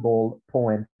incredible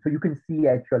poems. So you can see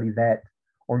actually that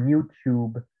on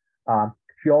YouTube.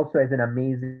 She also has an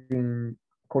amazing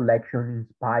collection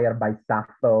inspired by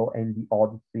Sappho and the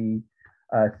Odyssey.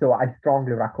 So I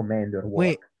strongly recommend her work.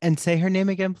 Wait, and say her name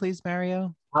again, please,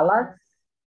 Mario. Alice,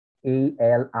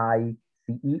 Alice,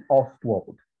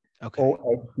 Ostwald, Okay.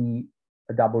 Ostwald.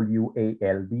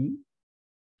 WALD.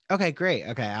 Okay, great.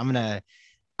 Okay,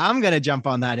 I'm gonna jump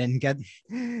on that and get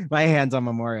my hands on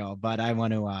Memorial, but I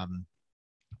want to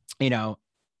you know,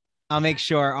 I'll make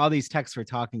sure all these texts we're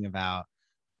talking about,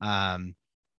 um,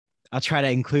 I'll try to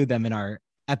include them in our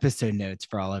episode notes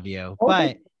for all of you.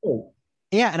 But Cool.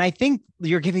 yeah, and I think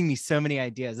you're giving me so many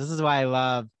ideas. This is why I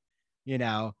love,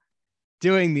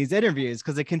 doing these interviews,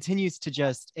 because it continues to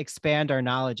just expand our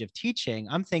knowledge of teaching.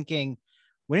 I'm thinking,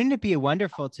 wouldn't it be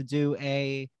wonderful to do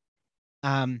a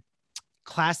um,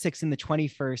 classics in the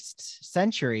 21st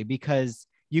century, because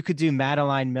you could do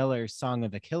Madeline Miller's Song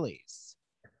of Achilles.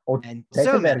 Oh, And that's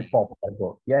so a very many. popular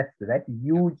book. Yes, that's a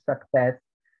huge success.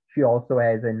 She also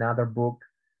has another book,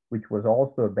 which was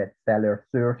also a bestseller,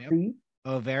 Circe.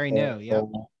 Oh, very new. Yep.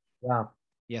 Yeah.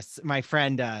 Yes, my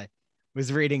friend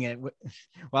was reading it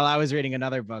while I was reading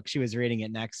another book. She was reading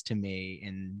it next to me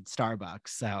in Starbucks.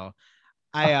 So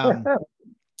I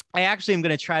actually am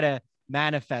going to try to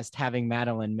manifest having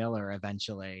Madeline Miller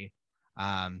eventually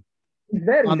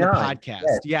Very on the nice.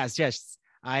 podcast. Yes.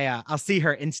 I'll see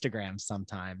her Instagram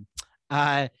sometime.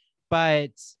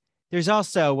 But there's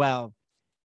also, well,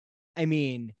 I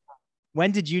mean,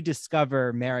 when did you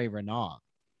discover Mary Renault?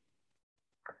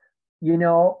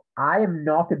 I am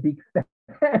not a big fan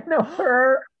of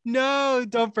her. No,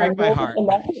 don't break my heart. A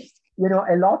lot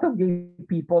of gay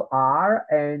people are,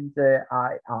 and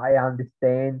I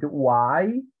understand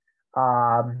why.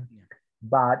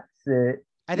 But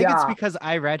I think it's because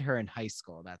I read her in high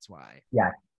school. That's why.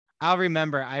 Yeah. I'll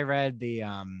remember I read the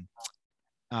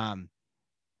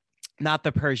not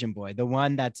the Persian Boy, the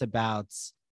one that's about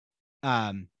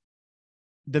the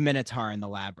Minotaur in the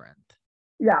Labyrinth.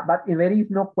 Yeah, but there is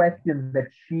no question that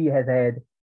she has had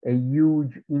a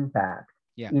huge impact.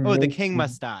 Yeah. Oh, The King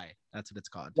Must Die. That's what it's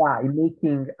called. Yeah, in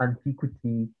making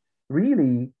antiquity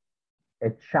really a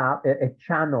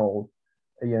channel,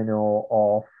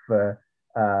 of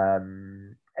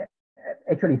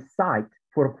actually site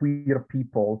for queer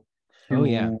people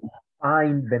to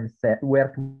find themselves,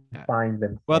 where to find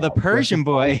themselves. Well, The Persian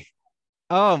Boy.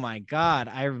 Oh my God.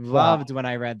 I loved when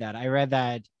I read that. I read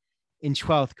that in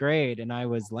 12th grade, and I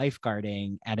was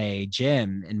lifeguarding at a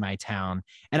gym in my town,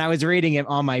 and I was reading it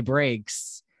on my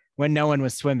breaks when no one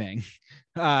was swimming.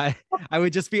 I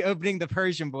would just be opening The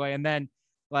Persian Boy, and then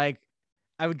I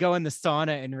would go in the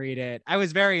sauna and read it. I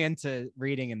was very into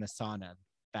reading in the sauna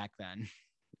back then.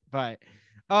 But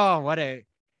but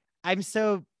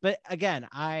again,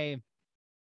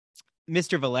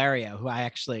 Mr. Valerio, who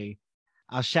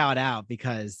I'll shout out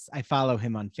because I follow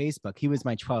him on Facebook. He was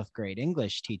my 12th grade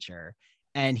English teacher,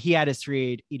 and he had us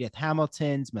read Edith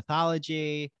Hamilton's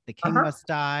Mythology, The King Must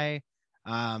Die.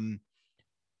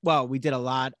 Well, we did a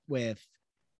lot with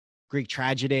Greek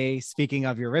tragedy. Speaking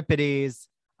of Euripides,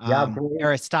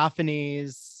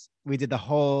 Aristophanes, we did the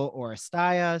whole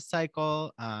Oresteia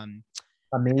cycle.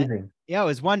 Amazing. It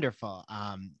was wonderful.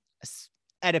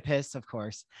 Oedipus, of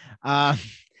course.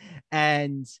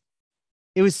 And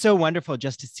it was so wonderful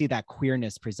just to see that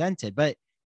queerness presented. But,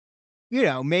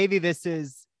 maybe if this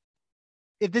is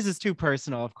too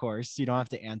personal, of course, you don't have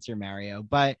to answer, Mario.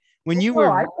 But when you were,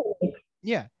 well,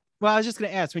 I was just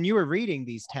going to ask, when you were reading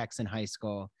these texts in high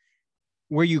school,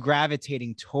 were you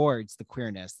gravitating towards the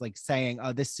queerness, like saying,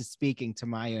 oh, this is speaking to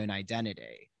my own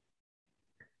identity?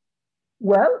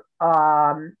 Well,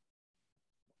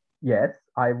 yes,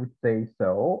 I would say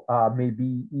so.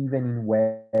 Maybe even in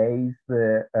ways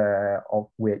of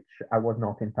which I was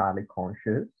not entirely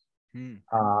conscious.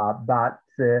 But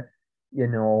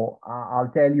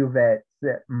I'll tell you that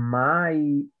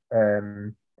my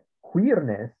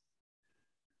queerness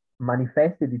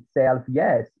manifested itself,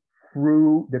 yes,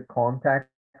 through the contact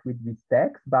with this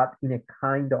text, but in a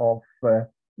kind of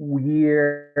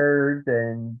weird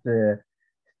and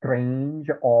strange,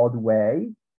 odd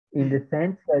way, in the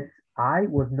sense that I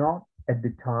was not, at the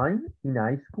time in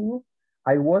high school,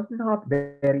 I was not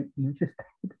very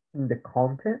interested in the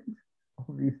content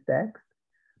of this text,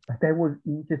 but I was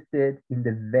interested in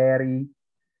the very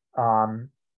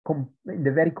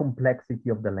complexity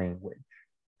of the language.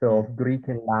 So Greek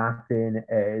and Latin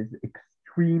as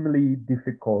extremely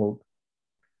difficult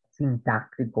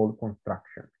syntactical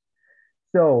constructions.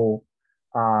 So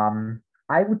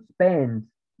I would spend,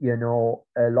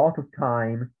 a lot of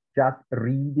time just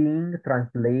reading,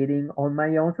 translating on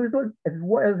my own. So it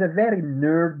was a very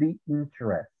nerdy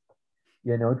interest.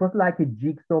 It was like a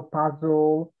jigsaw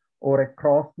puzzle or a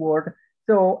crossword.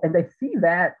 So, and I see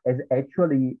that as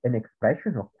actually an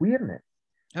expression of queerness.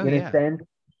 A sense,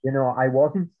 I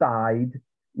was inside,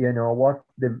 what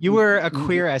the... You were a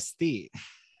queer aesthete.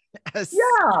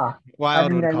 Yeah.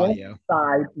 Wild I was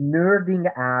inside nerding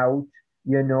out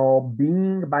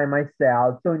being by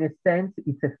myself. So in a sense,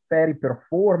 it's a very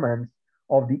performance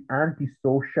of the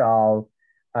antisocial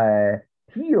uh,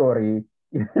 theory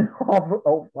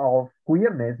of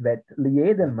queerness that Lee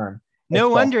Edelman has No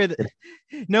talked wonder, about.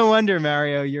 no wonder,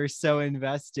 Mario, you're so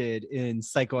invested in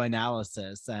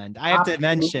psychoanalysis. And I have to Absolutely.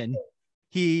 mention,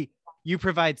 you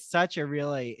provide such a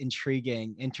really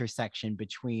intriguing intersection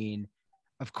between,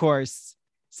 of course,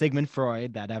 Sigmund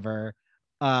Freud, that ever,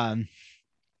 um,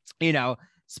 you know,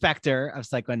 specter of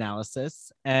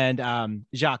psychoanalysis, and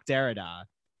Jacques Derrida.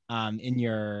 In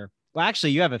your, well,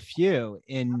 actually, you have a few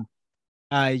in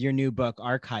your new book,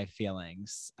 Archive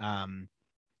Feelings.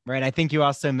 Right. I think you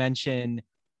also mentioned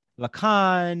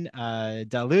Lacan,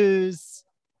 Deleuze,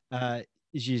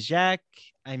 Zizek.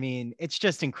 I mean, it's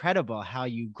just incredible how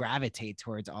you gravitate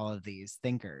towards all of these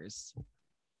thinkers.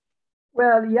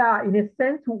 Well, yeah, in a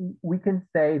sense, we can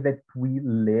say that we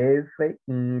live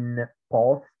in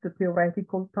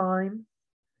post-theoretical times.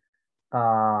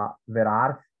 There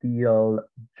are still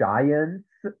giants,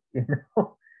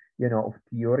 you of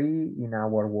theory in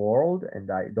our world,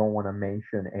 and I don't want to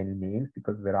mention any names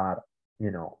because there are,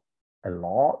 a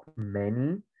lot,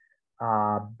 many.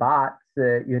 But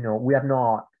we are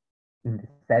not in the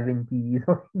 70s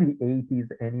or the 80s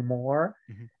anymore,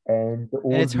 Mhm. and And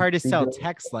all it's these hard to sell figures.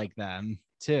 texts like them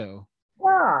too.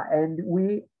 Yeah, and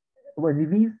when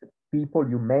these people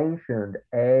you mentioned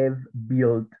have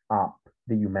built up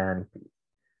the humanities.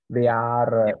 They Yeah.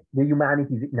 are the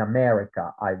humanities in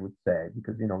America, I would say,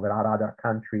 because there are other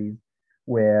countries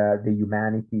where the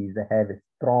humanities have a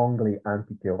strongly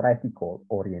anti-theoretical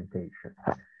orientation.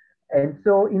 And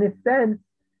so, in a sense,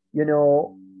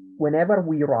 whenever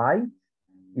we write,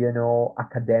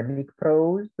 academic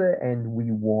prose and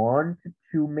we want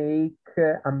to make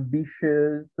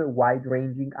ambitious,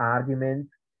 wide-ranging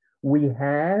arguments, we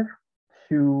have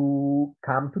to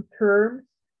come to terms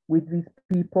with these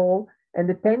people. And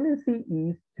the tendency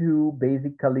is to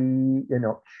basically,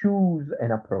 choose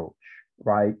an approach,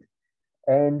 right?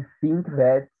 And think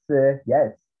that,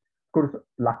 yes, of course,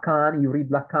 Lacan, you read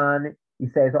Lacan, he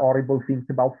says horrible things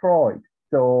about Freud.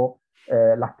 So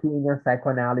Lacanian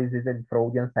psychoanalysis and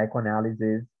Freudian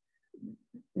psychoanalysis,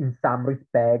 in some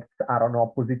respects, are on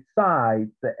opposite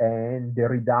sides, and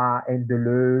Derrida and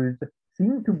Deleuze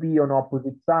seem to be on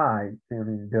opposite sides. I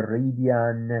mean,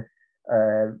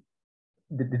 uh,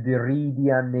 the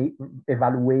Derridian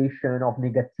evaluation of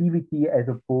negativity as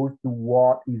opposed to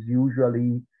what is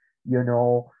usually,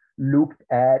 looked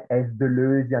at as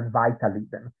Deleuzian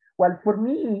vitalism. Well, for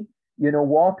me,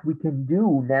 what we can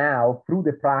do now through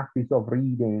the practice of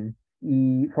reading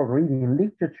for reading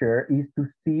literature is to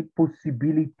see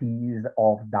possibilities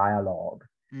of dialogue,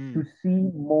 to Mm.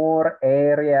 see more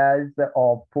areas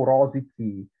of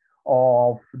porosity,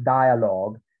 of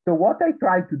dialogue. So what I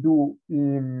try to do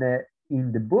in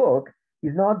the book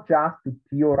is not just to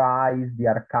theorize the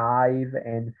archive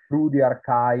and through the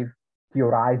archive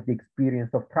theorize the experience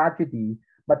of tragedy,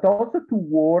 but also to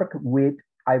work with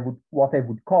what I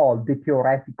would call the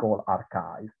theoretical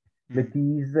archive. That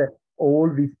Mm. is all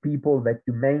these people that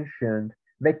you mentioned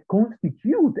that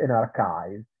constitute an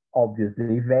archive.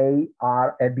 Obviously, they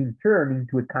have been turned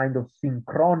into a kind of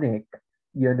synchronic,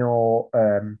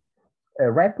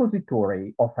 a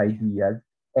repository of Yeah. ideas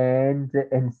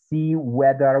and see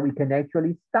whether we can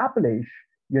actually establish,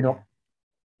 you Yeah. know,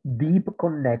 deep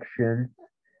connections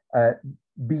uh,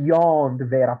 beyond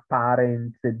their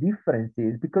apparent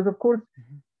differences. Because of course,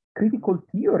 Mhm. critical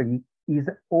theory is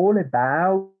all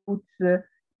about,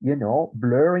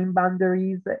 blurring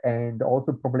boundaries and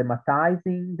also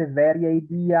problematizing the very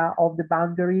idea of the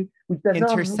boundary, which does not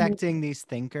mean Intersecting these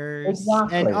thinkers.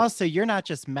 And exactly. also, you're not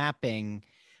just mapping,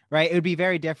 right? It would be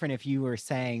very different if you were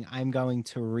saying, I'm going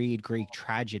to read Greek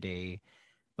tragedy.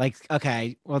 Like,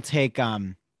 okay, we'll take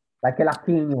Like a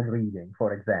Lacanian reading,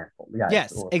 for example. Yes.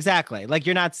 yes, exactly. Like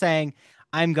you're not saying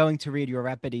I'm going to read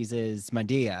Euripides's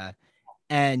Medea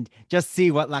and just see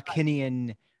what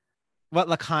Lacan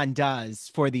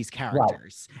does for these Right.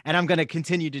 characters. And I'm going to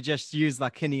continue to just use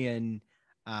Lacanian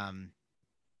um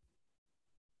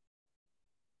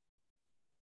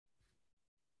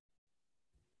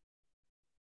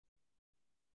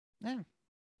yeah.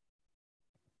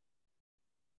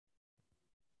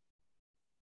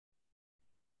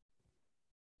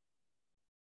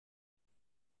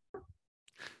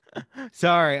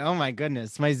 Sorry. Oh my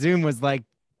goodness. My Zoom was like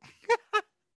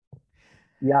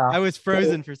Yeah. I was So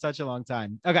frozen for such a long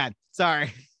time. Okay.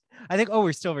 Sorry. I think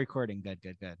we're still recording. Good,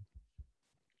 good, good.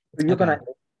 you're Okay. gonna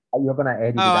you're gonna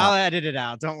edit Oh, it I'll out. edit it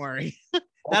out. Don't worry.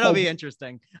 That'll be Okay.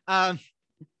 interesting.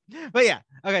 But yeah.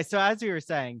 Okay. So as we were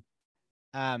saying,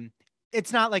 um,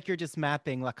 it's not like you're just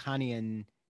mapping Lacanian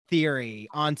theory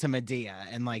onto Medea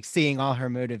and like seeing all her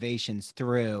motivations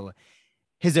through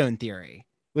his own theory,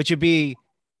 which would be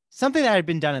something that had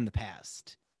been done in the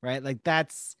past, right? Like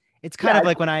it's kind of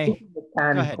like when I pretty go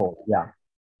ahead. mechanical. Yeah,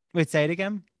 Wait, say it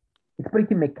again. it's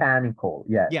pretty mechanical.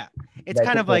 Yeah, Yeah. It's that's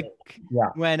kind the of like thing. Yeah,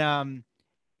 when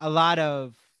a lot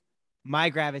of my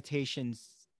gravitations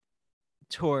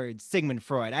towards Sigmund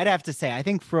Freud. I'd have to say, I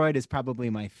think Freud is probably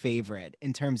my favorite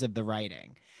in terms of the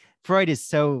writing. Freud is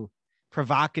so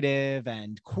provocative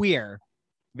and queer,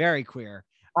 very queer.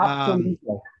 absolutely.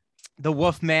 The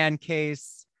Wolfman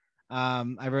case,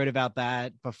 I wrote about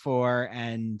that before,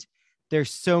 and there's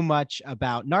so much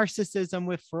about narcissism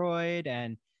with Freud,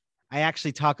 and I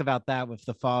actually talk about that with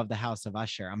The Fall of the House of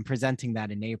Usher. I'm presenting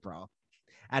that in April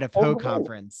at a Oh, Poe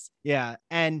conference. Yeah,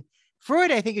 and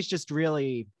Freud, I think, is just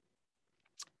really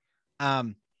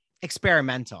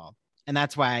experimental, and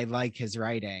that's why I like his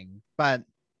writing. But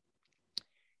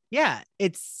yeah,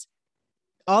 it's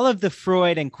all of the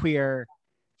Freud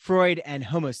and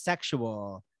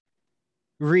homosexual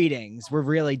readings were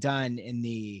really done in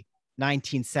the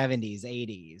 1970s,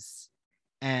 80s.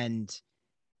 And,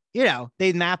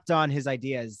 they mapped on his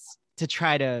ideas to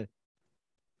try to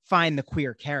find the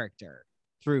queer character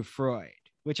through Freud,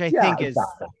 which I yeah, think is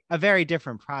exactly. a very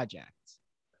different project.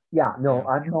 Yeah, no, Yeah.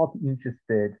 I'm not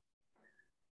interested,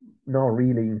 not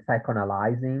really in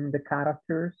psychoanalyzing the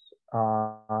characters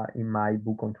in my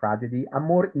book on tragedy. I'm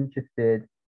more interested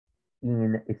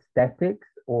in aesthetics,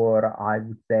 or I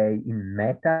would say in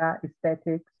meta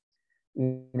aesthetics,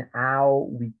 in how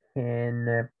we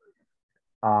can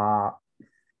uh,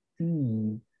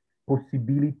 see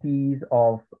possibilities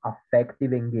of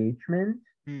affective engagement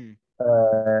Hmm.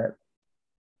 uh,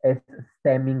 as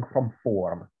stemming from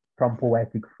form, from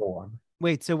poetic form.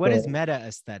 Wait, so what is So, meta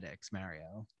aesthetics,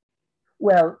 Mario?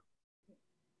 well,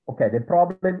 okay, the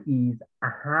problem is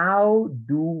how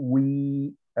do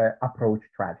we approach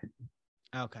tragedy?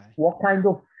 Okay. What kind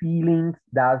of feelings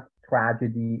does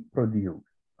tragedy produce?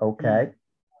 Hmm. Okay.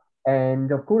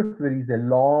 And of course, there is a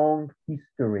long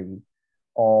history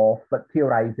of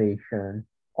theorization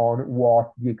on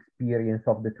what the experience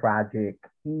of the tragic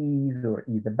is or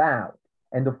is about.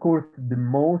 And of course, the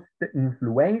most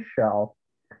influential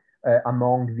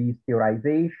among these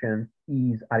theorizations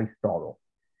is Aristotle,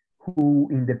 who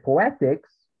in the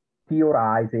Poetics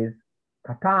theorizes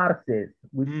catharsis,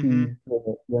 which Mm-hmm. is,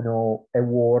 a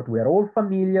word we're all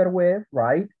familiar with,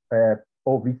 right?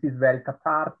 Oh, this is very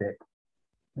cathartic.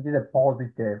 This is a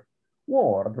positive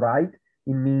word, right?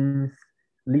 It means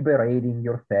liberating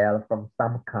yourself from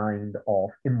some kind of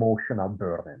emotional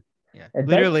burden. Yeah. And that's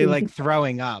Literally like basically,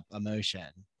 throwing up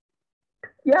emotion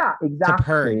yeah, to exactly.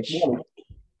 purge. Well,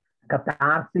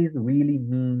 catharsis really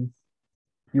means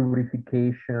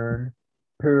purification,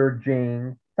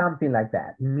 purging, something like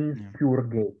that. It means Yeah.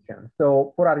 purgation.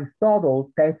 So for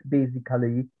Aristotle, that's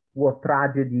basically what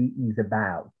tragedy is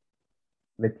about.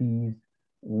 That is,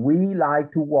 we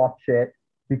like to watch it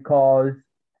because,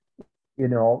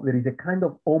 there is a kind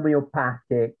of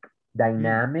homeopathic Hmm.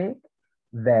 dynamic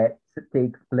that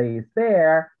takes place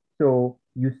there. So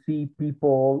you see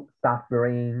people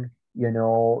suffering,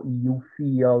 you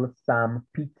feel some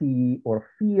pity or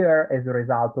fear as a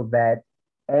result of that.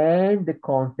 And the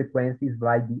consequences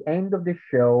by the end of the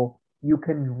show, you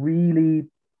can really,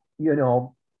 you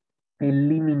know,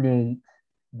 eliminate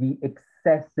the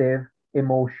excessive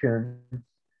emotions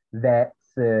that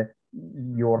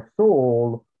your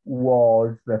soul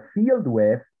was filled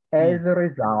with as Hmm. a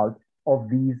result of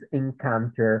these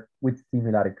encounter with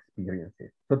similar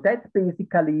experiences. So that's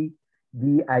basically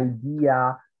the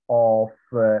idea of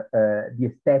the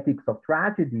aesthetics of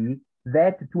tragedy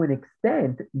that to an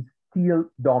extent is still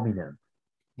dominant.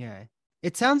 Yeah.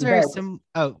 It sounds very That,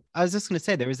 Oh, I was just going to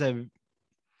say there was a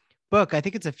book, I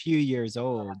think it's a few years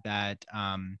old, that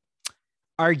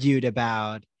argued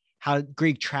about how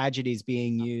Greek tragedy is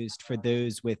being used for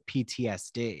those with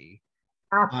PTSD.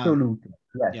 absolutely,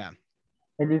 yes. Yeah.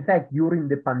 And in fact, during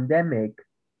the pandemic,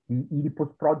 the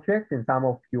Oedipus Project, and some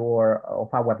of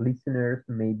our listeners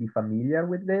may be familiar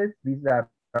with this. These are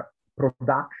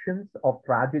productions of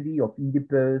tragedy of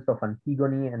Oedipus, of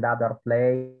Antigone, and other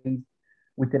plays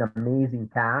with an amazing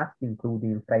cast,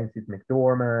 including Frances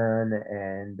McDormand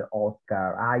and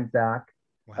Oscar Isaac.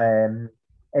 Wow. Um,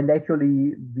 and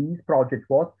actually, this project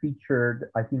was featured,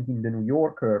 I think, in the New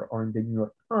Yorker or in the New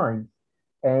York Times.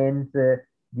 And the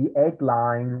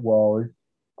headline was,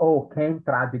 "Oh, can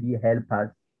tragedy help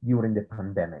us during the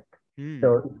pandemic?" Hmm. So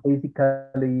it's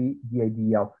basically the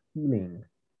idea of healing,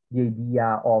 the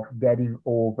idea of getting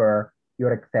over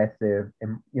your excessive,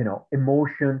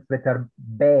 emotions that are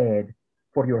bad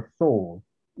for your soul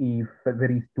if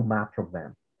there is too much of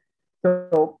them.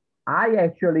 So I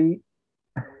actually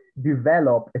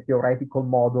developed a theoretical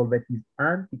model that is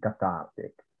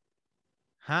anti-cathartic.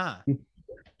 Huh.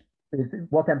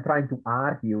 What I'm trying to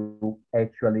argue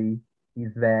actually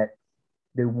is that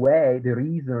the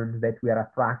reason that we are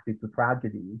attracted to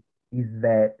tragedy is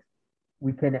that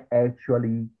we can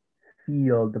actually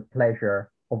feel the pleasure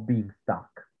of being stuck.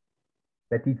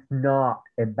 That it's not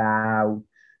about,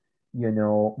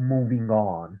 moving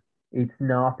on. It's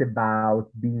not about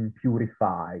being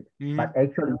purified, but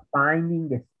actually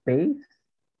finding a space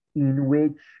in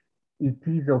which it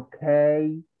is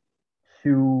okay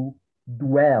to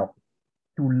dwell,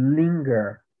 to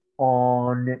linger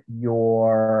on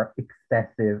your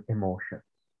excessive emotions.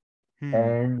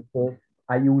 And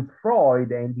I use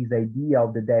Freud and this idea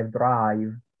of the death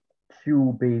drive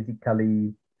to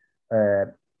basically uh,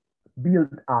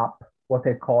 build up what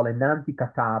I call an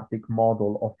anti-cathartic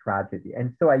model of tragedy.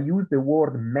 And so I use the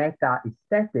word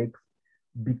meta-aesthetics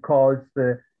because,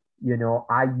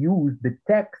 I use the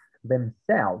texts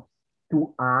themselves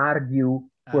to argue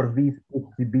for this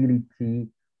possibility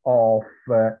of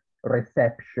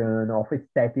reception, of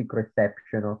aesthetic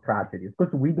reception of tragedies.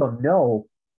 Because we don't know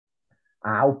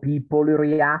how people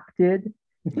reacted,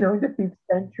 in the 5th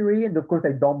century. And of course,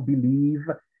 I don't believe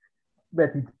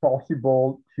that it's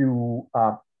possible to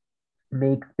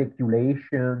make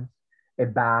speculations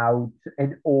about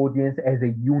an audience as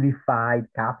a unified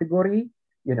category.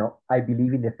 I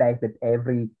believe in the fact that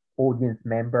every audience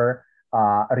member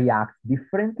reacts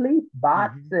differently,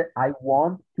 but I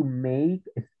want to make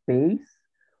a space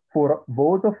for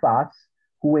those of us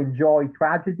who enjoy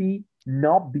tragedy,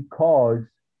 not because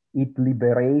it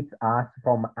liberates us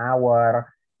from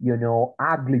our,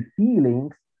 ugly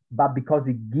feelings, but because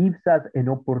it gives us an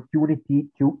opportunity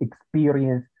to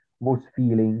experience those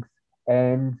feelings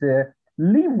and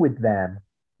live with them,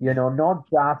 not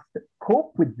just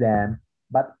cope with them,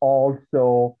 but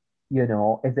also,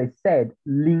 as I said,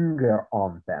 linger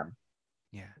on them.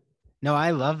 Yeah. No,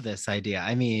 I love this idea.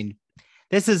 I mean,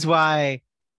 this is why,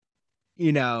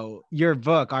 your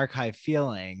book, Archive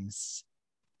Feelings,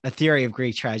 A Theory of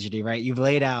Greek Tragedy, right? You've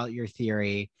laid out your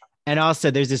theory. And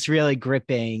also there's this really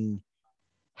gripping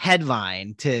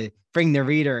headline to bring the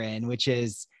reader in, which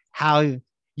is how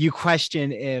you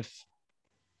question if,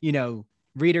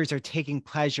 readers are taking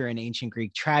pleasure in ancient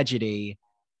Greek tragedy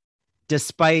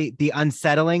despite the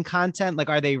unsettling content. Like,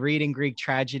 are they reading Greek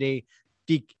tragedy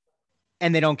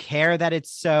and they don't care that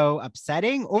it's so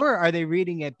upsetting? Or are they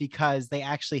reading it because they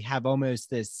actually have almost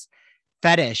this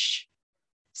fetish,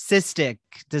 cystic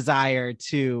desire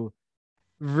to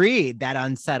read that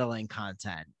unsettling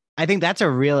content? I think that's a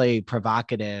really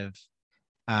provocative,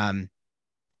 claim.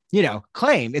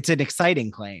 It's an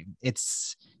exciting claim.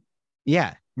 It's,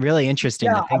 really interesting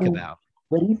to think about.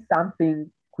 There is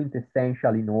something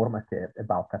quintessentially normative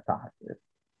about catharsis.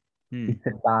 It's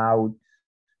about,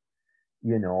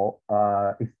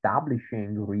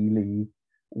 establishing really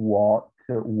what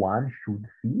one should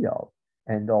feel,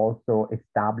 and also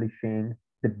establishing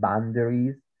the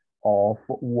boundaries of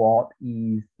what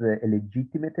is a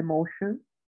legitimate emotion,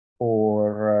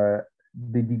 or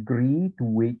the degree to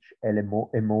which an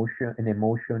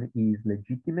emotion is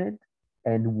legitimate,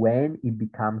 and when it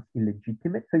becomes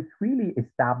illegitimate. So it's really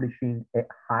establishing a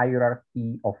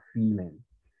hierarchy of feeling.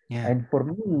 Yeah. And for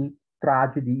me,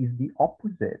 tragedy is the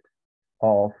opposite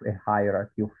of a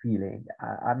hierarchy of feeling.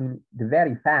 I mean, the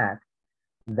very fact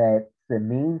that the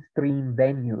mainstream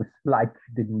venues like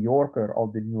the New Yorker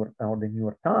or the New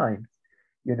York Times,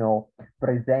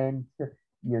 present,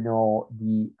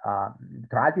 the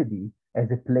tragedy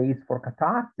as a place for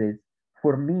catharsis,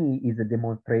 for me is a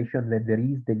demonstration that there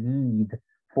is the need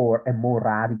for a more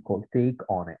radical take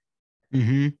on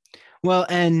it. Well,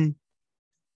 and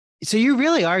so you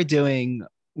really are doing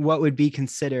what would be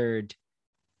considered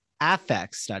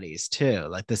affect studies too,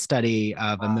 like the study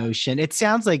of emotion. It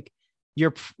sounds like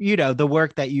you're, the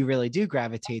work that you really do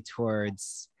gravitate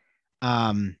towards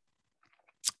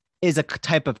is a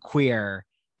type of queer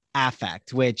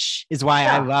affect, which is why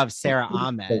I love Sarah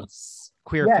Ahmed's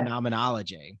queer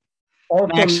phenomenology. Also,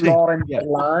 actually, Lauren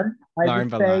Berlant, Lauren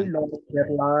Berlant. Lauren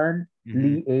Berlant,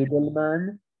 Lee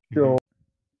Edelman. So,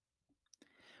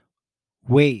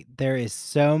 wait, there is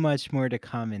so much more to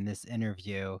come in this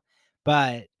interview,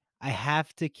 but I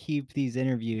have to keep these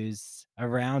interviews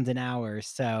around an hour.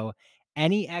 So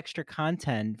any extra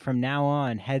content from now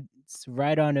on heads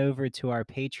right on over to our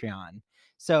Patreon.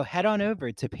 So head on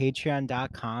over to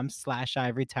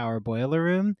patreon.com/Ivory Tower Boiler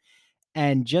Room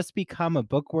and just become a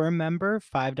Bookworm member,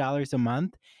 $5 a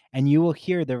month, and you will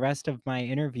hear the rest of my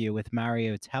interview with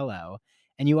Mario Tello.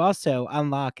 And you also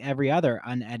unlock every other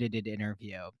unedited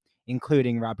interview,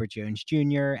 including Robert Jones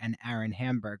Jr. and Aaron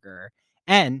Hamburger,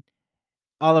 and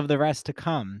all of the rest to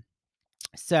come.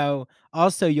 So,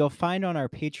 also, you'll find on our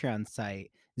Patreon site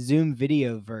Zoom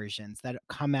video versions that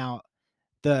come out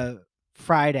the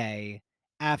Friday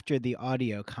after the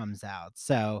audio comes out.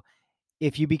 So,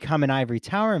 if you become an Ivory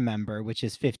Tower member, which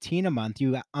is $15 a month,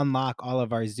 you unlock all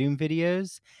of our Zoom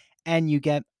videos and you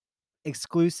get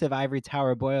exclusive Ivory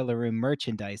Tower Boiler Room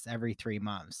merchandise every 3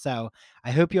 months. So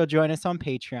I hope you'll join us on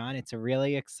Patreon. It's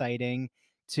really exciting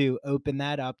to open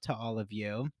that up to all of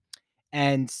you.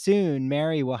 And soon,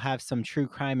 Mary will have some true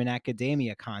crime and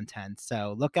academia content.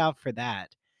 So look out for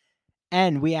that.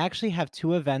 And we actually have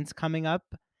 2 events coming up.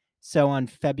 So on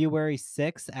February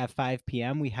 6th at 5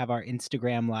 p.m., we have our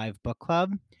Instagram Live book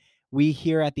club. We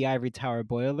here at the Ivory Tower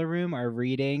Boiler Room are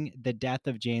reading The Death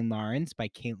of Jane Lawrence by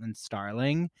Caitlin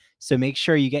Starling. So make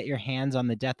sure you get your hands on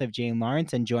The Death of Jane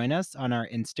Lawrence and join us on our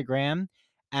Instagram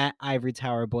at Ivory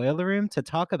Tower Boiler Room to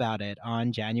talk about it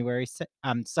on February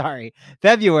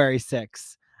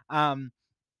 6th. And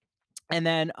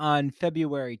then on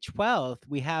February 12th,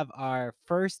 we have our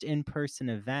first in-person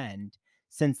event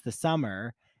since the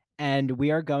summer, and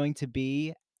we are going to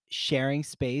be sharing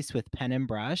space with Pen and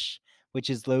Brush, which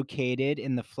is located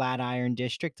in the Flatiron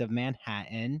district of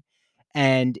Manhattan.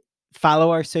 And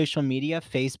follow our social media.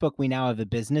 Facebook, we now have a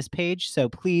business page, so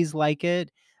please like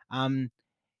it. And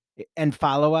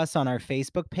follow us on our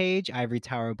Facebook page, Ivory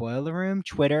Tower Boiler Room,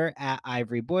 Twitter at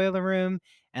Ivory Boiler Room.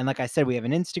 And like I said, we have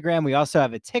an Instagram. We also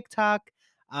have a TikTok.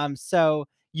 So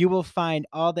you will find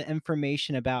all the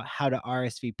information about how to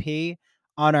RSVP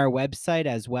on our website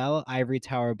as well,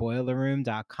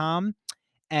 ivorytowerboilerroom.com.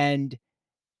 And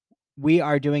we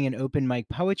are doing an open mic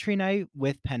poetry night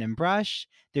with Pen and Brush.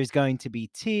 There's going to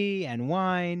be tea and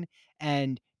wine.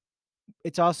 And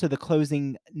it's also the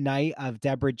closing night of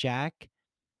Deborah Jack,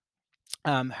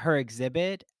 her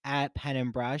exhibit at Pen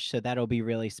and Brush, so that'll be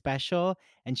really special.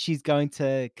 And she's going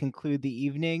to conclude the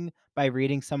evening by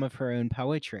reading some of her own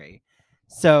poetry.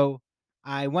 So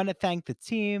I want to thank the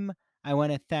team. I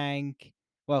want to thank,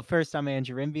 well, first, I'm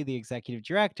Andrew Rimby, the executive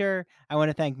director. I want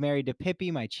to thank Mary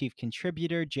DePippi, my chief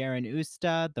contributor, Jaron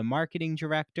Usta, the marketing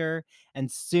director. And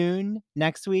soon,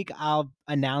 next week, I'll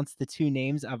announce the 2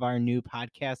 names of our new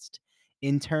podcast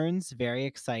interns. Very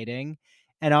exciting.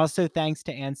 And also thanks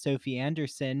to Anne Sophie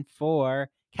Anderson for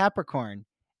Capricorn.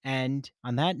 And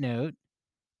on that note,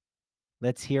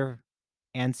 let's hear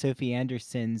Anne Sophie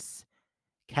Anderson's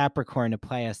Capricorn to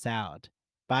play us out.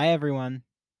 Bye, everyone.